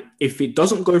 And if it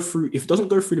doesn't go through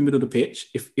the middle of the pitch,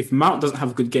 if Mount doesn't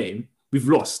have a good game, we've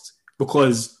lost,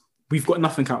 because we've got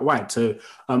nothing out wide. So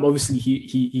obviously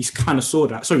he's kind of saw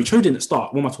that. Sorry, Cho didn't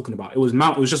start. What am I talking about? It was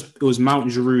Mount. It was Mount,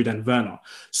 Giroud, and Werner.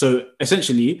 So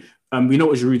essentially, we know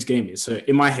what Giroud's game is. So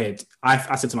in my head,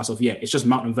 I said to myself, it's just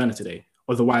Mount and Werner today.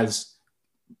 Otherwise,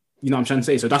 you know what I'm trying to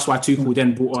say. So that's why Tuchel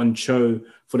then brought on Cho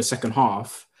for the second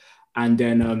half, and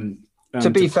then to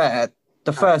be fair,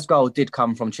 the first goal did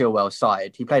come from Chilwell's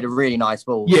side. He played a really nice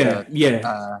ball.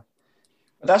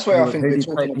 That's where I think he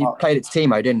played it to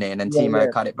Timo, didn't he? And then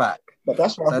Timo cut it back. But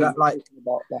that's what I think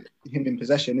about him in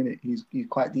possession, isn't it? He's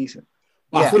quite decent.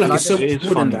 I feel like it's so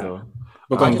more than that.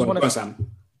 But I just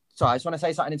want to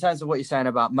say something in terms of what you're saying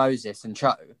about Moses and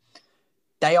Cho.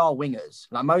 They are wingers.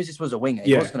 Like, Moses was a winger.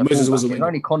 He wasn't a fullback. It was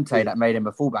only Conte that made him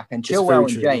a fullback. And Chilwell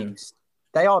and James,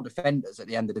 they are defenders at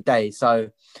the end of the day. So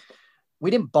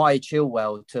we didn't buy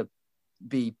Chilwell to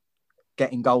be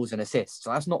getting goals and assists.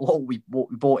 So that's not what we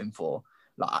bought him for.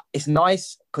 Like, it's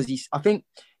nice because I think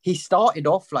he started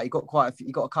off like he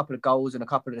got a couple of goals and a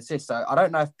couple of assists. So I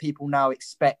don't know if people now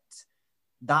expect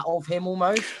that of him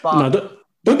almost. But no,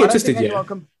 don't get twisted.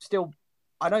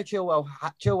 I know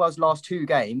Chilwell's last two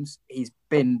games, he's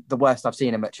been the worst I've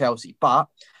seen him at Chelsea. But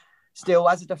still,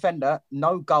 as a defender,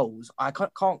 no goals. I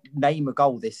can't name a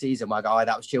goal this season where I go,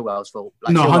 that was Chilwell's fault.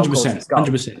 Like, no,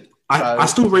 100%. I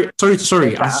still rate. Sorry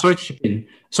to chip in.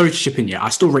 Sorry to chip in. Yeah, I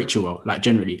still rate Chilwell, like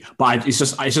generally, but it's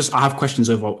just I have questions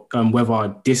over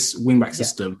whether this wingback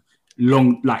system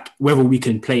whether we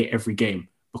can play it every game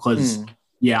because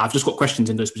I've just got questions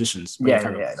in those positions.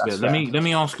 Let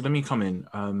me come in.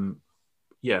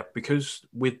 Because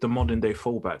with the modern day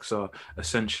fullbacks are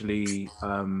essentially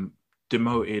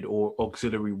demoted or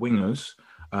auxiliary wingers.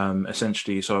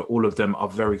 Essentially, so all of them are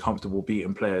very comfortable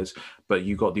beating players, but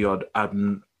you got the odd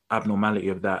abnormality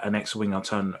of that, an ex-winger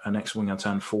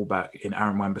turn fullback in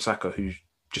Aaron Wan-Bissaka who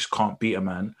just can't beat a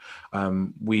man.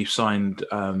 We've signed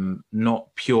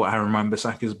not pure Aaron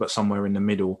Wan-Bissakas, but somewhere in the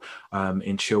middle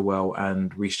in Chilwell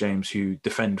and Reece James, who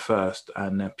defend first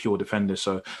and they're pure defenders,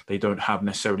 so they don't have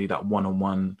necessarily that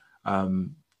one-on-one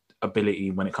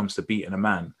ability when it comes to beating a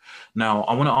man. Now,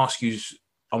 I want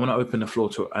to open the floor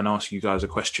to and ask you guys a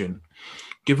question.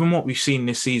 Given what we've seen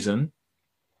this season,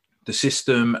 the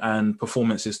system and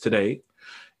performances today,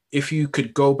 if you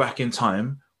could go back in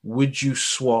time, would you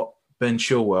swap Ben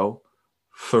Chilwell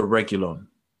for Reguilon?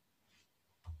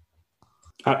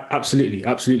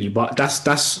 Absolutely. But that's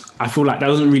I feel like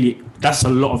that's a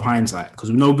lot of hindsight because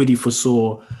nobody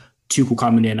foresaw Tuchel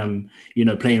coming in and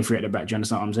playing free at the back. Do you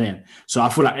understand what I'm saying? So I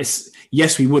feel like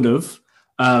yes, we would have.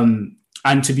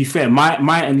 And to be fair,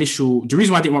 the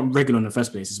reason why I didn't want Reguilon in the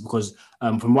first place is because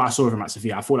from what I saw of him at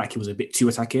Sevilla, I felt like he was a bit too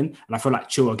attacking, and I feel like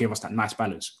Chilwell gave us that nice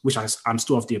balance, which I'm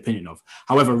still of the opinion of.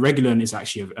 However, Reguilon is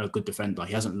actually a good defender.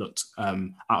 He hasn't looked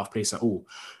out of place at all.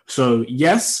 So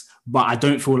yes, but I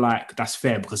don't feel like that's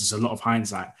fair because it's a lot of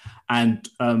hindsight. And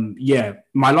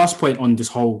my last point on this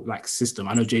whole system,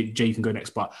 I know Jay you can go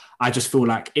next, but I just feel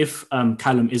like if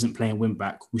Callum isn't playing wing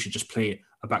back, we should just play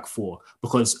a back four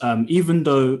because even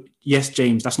though yes,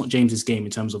 James, that's not James's game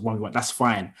in terms of 1v1, that's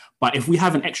fine. But if we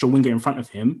have an extra winger in front of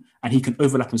him and he can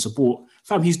overlap and support,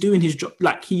 fam, he's doing his job.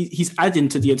 Like he's adding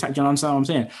to the attack. Do you understand what I'm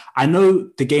saying? I know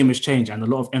the game has changed and a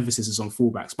lot of emphasis is on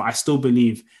fullbacks, but I still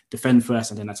believe defend first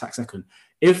and then attack second.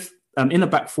 If in a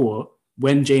back four,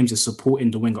 when James is supporting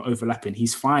the winger overlapping,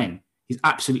 he's fine. He's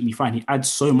absolutely fine. He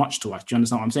adds so much to us. Do you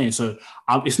understand what I'm saying? So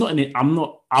it's not.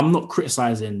 I'm not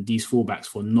criticizing these fullbacks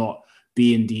for not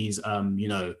being these,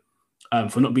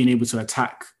 for not being able to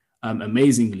attack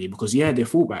amazingly because they're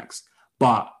fullbacks.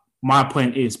 But my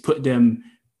point is, put them,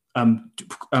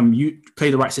 you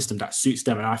play the right system that suits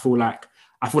them, and I feel like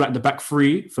the back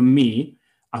three for me,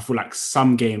 I feel like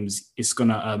some games it's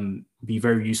gonna be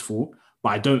very useful, but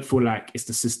I don't feel like it's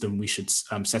the system we should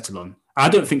settle on. I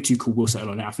don't think Tuchel will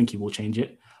settle on it. I think he will change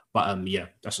it. But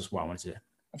that's just what I wanted to do.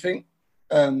 I think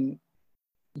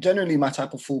generally my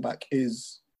type of fullback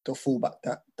is the fullback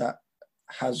that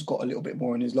has got a little bit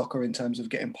more in his locker in terms of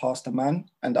getting past a man,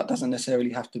 and that doesn't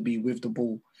necessarily have to be with the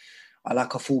ball. I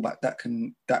like a fullback that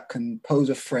can pose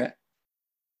a threat,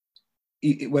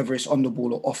 whether it's on the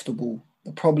ball or off the ball.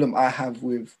 The problem I have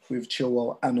with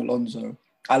Chilwell and Alonso,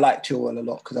 I like Chilwell a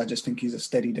lot because I just think he's a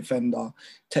steady defender,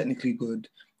 technically good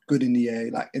in the air,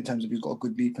 like in terms of he's got a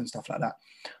good leap and stuff like that.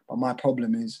 But my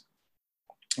problem is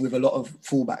with a lot of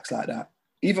fullbacks like that,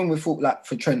 even with for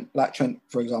Trent,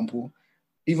 for example,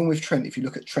 even with Trent, if you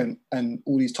look at Trent and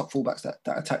all these top fullbacks that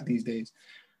attack these days,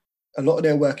 a lot of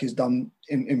their work is done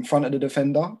in front of the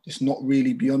defender. It's not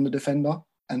really beyond the defender.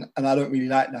 And I don't really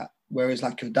like that. Whereas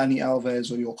like your Dani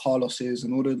Alves or your Carloses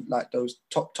and all the those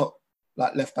top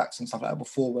left backs and stuff like that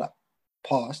before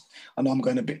past. I know I'm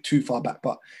going a bit too far back,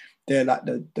 but they're like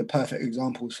the perfect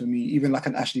examples for me. Even like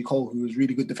an Ashley Cole who was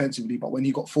really good defensively, but when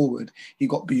he got forward, he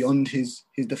got beyond his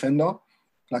defender.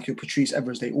 Like your Patrice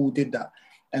Evers, they all did that.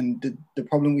 And the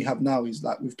problem we have now is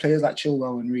like with players like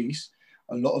Chilwell and Reece,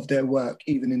 a lot of their work,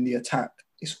 even in the attack,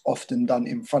 is often done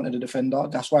in front of the defender.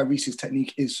 That's why Reece's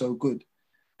technique is so good,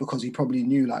 because he probably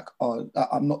knew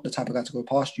I'm not the type of guy to go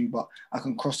past you, but I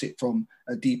can cross it from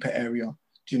a deeper area.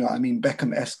 Do you know what I mean?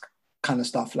 Beckham-esque kind of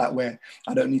stuff, like where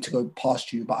I don't need to go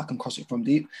past you, but I can cross it from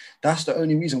deep. That's the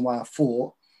only reason why I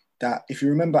thought that if you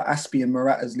remember Aspie and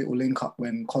Morata's little link up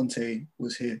when Conte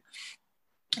was here,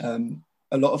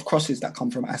 a lot of crosses that come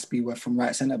from Aspie were from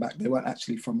right centre-back. They weren't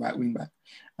actually from right wing-back.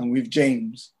 And with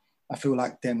James, I feel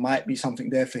like there might be something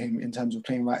there for him in terms of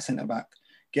playing right centre-back,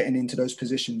 getting into those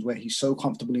positions where he's so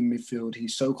comfortable in midfield,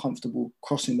 he's so comfortable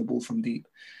crossing the ball from deep,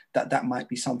 that might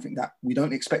be something that we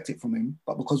don't expect it from him.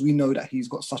 But because we know that he's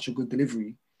got such a good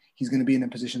delivery, he's going to be in the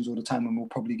positions all the time and we'll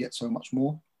probably get so much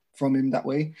more from him that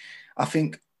way. I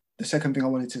think the second thing I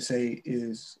wanted to say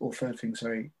is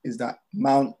that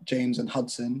Mount, James and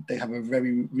Hudson, they have a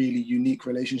very, really unique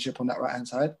relationship on that right-hand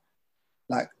side.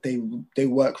 Like they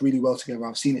work really well together.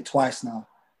 I've seen it twice now.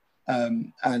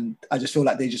 And I just feel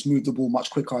like they just move the ball much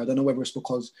quicker. I don't know whether it's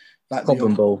because like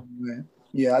problem ball.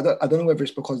 Yeah, I don't know whether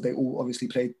it's because they all obviously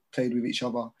played with each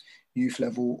other, youth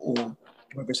level, or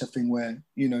whether it's a thing where,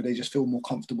 you know, they just feel more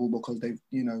comfortable because they've,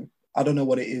 you know, I don't know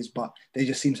what it is, but they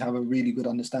just seem to have a really good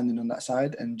understanding on that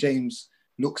side. And James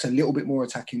looks a little bit more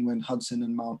attacking when Hudson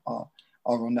and Mount are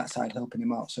on that side helping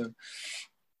him out. So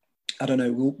I don't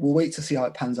know. We'll wait to see how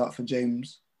it pans out for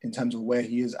James in terms of where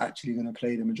he is actually going to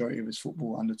play the majority of his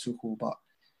football under Tuchel. But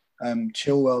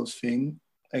Chilwell's thing,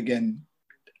 again,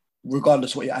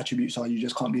 regardless what your attributes are, you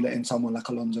just can't be letting someone like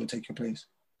Alonso take your place.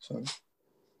 So,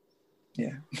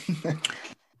 yeah.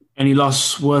 Any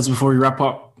last words before we wrap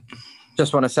up?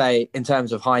 Just want to say, in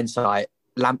terms of hindsight,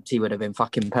 Lamptey would have been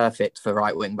fucking perfect for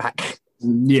right wing back.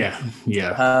 Yeah.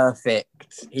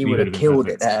 Perfect. He would have killed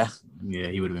it there. Yeah,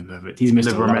 he would have been perfect. He's missed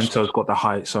Liveramento's got the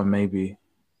height, so maybe.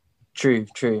 True.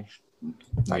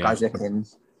 That guy's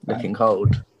looking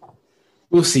cold.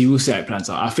 We'll see how it plans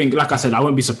out. I think, like I said, I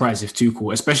wouldn't be surprised if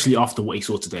Tuchel, especially after what he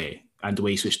saw today and the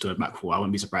way he switched to a back four, I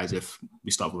wouldn't be surprised if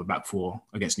we start with a back four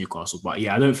against Newcastle. But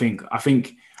yeah, I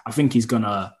think he's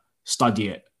gonna study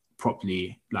it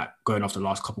properly, like going off the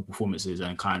last couple of performances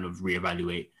and kind of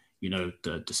reevaluate, you know,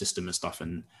 the system and stuff.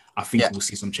 And I think we'll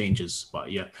see some changes.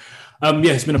 But yeah,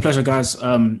 it's been a pleasure, guys.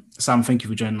 Sam, thank you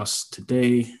for joining us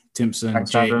today. Timpson,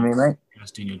 thanks Jay, for having me, mate. You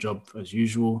guys doing your job as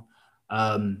usual.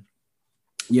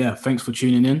 Yeah, thanks for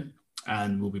tuning in,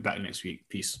 and we'll be back next week.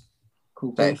 Peace.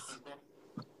 Cool. Safe.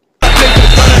 He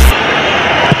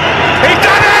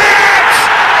done it!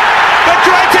 The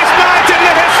greatest night in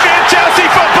the history of Chelsea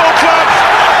Football Club.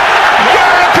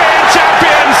 European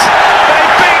champions.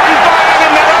 They've beaten Bayern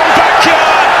in their own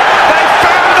backyard. They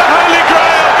found the Holy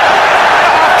Grail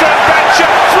after a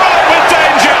venture fraught with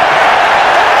danger.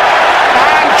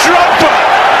 And Drogba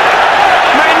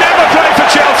may never play for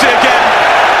Chelsea again.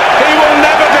 He will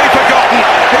never be forgotten.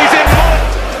 He's in.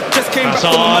 Just came back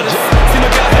from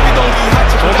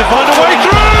to find a way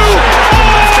through.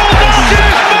 That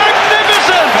is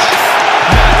magnificent.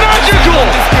 Magical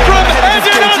from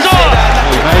Eden Hazard.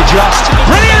 Just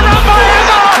brilliant run by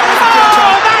Hazard.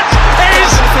 That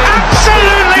is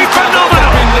absolutely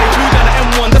phenomenal.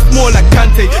 That's more like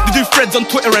Kante. They do threads on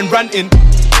Twitter and ranting.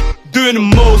 Doing the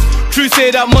most. True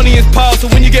say that money is power, so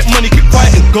when you get money, keep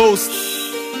quiet and ghost.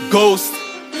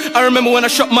 I remember when I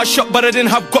shot my shot, but I didn't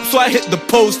have guap, so I hit the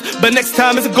post. But next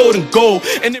time it's a golden goal.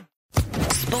 And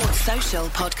Sports Social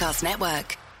Podcast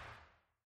Network.